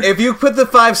with that. If you put the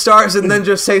 5 stars and then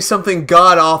just say something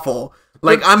god awful,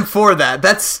 like I'm for that.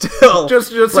 That's still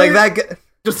Just like say, that.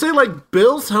 Just say like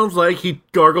Bill sounds like he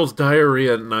gargles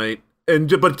diarrhea at night,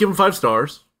 but give him 5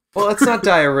 stars. Well, it's not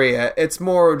diarrhea. It's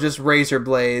more just razor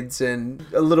blades and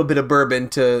a little bit of bourbon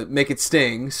to make it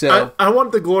sting. So I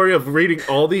want the glory of reading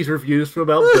all these reviews from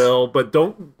about Bill, but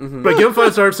but give him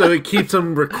 5 stars so it keeps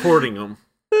him recording them.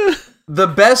 the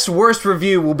best worst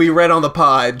review will be read on the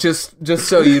pod. Just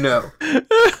so you know.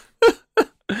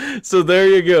 So there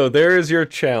you go. There is your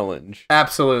challenge.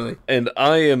 Absolutely. And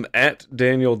I am at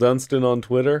Daniel Dunstan on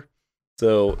Twitter.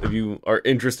 So if you are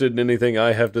interested in anything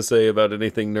I have to say about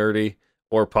anything nerdy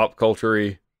or pop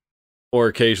culture-y or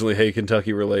occasionally Hey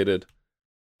Kentucky related,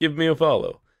 give me a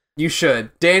follow. You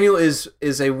should. Daniel is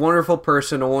a wonderful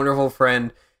person, a wonderful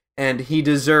friend, and he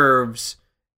deserves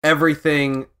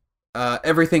everything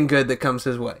good that comes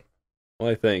his way.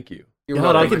 Why, thank you. You're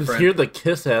God, I welcome, can my friend. hear the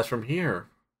kiss ass from here.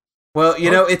 Well,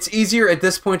 you know, it's easier at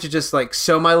this point to just like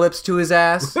sew my lips to his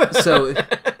ass. So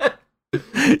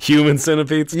Human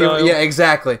centipede style. yeah,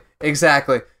 exactly.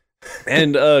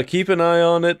 And keep an eye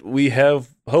on it. We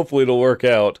have, hopefully it'll work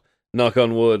out, knock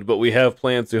on wood, but we have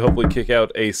plans to hopefully kick out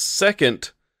a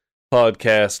second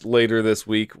podcast later this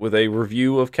week with a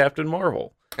review of Captain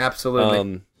Marvel.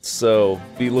 Absolutely. So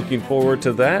be looking forward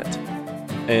to that.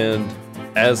 And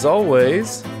as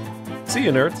always, see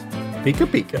you, nerds. Pika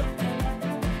pika.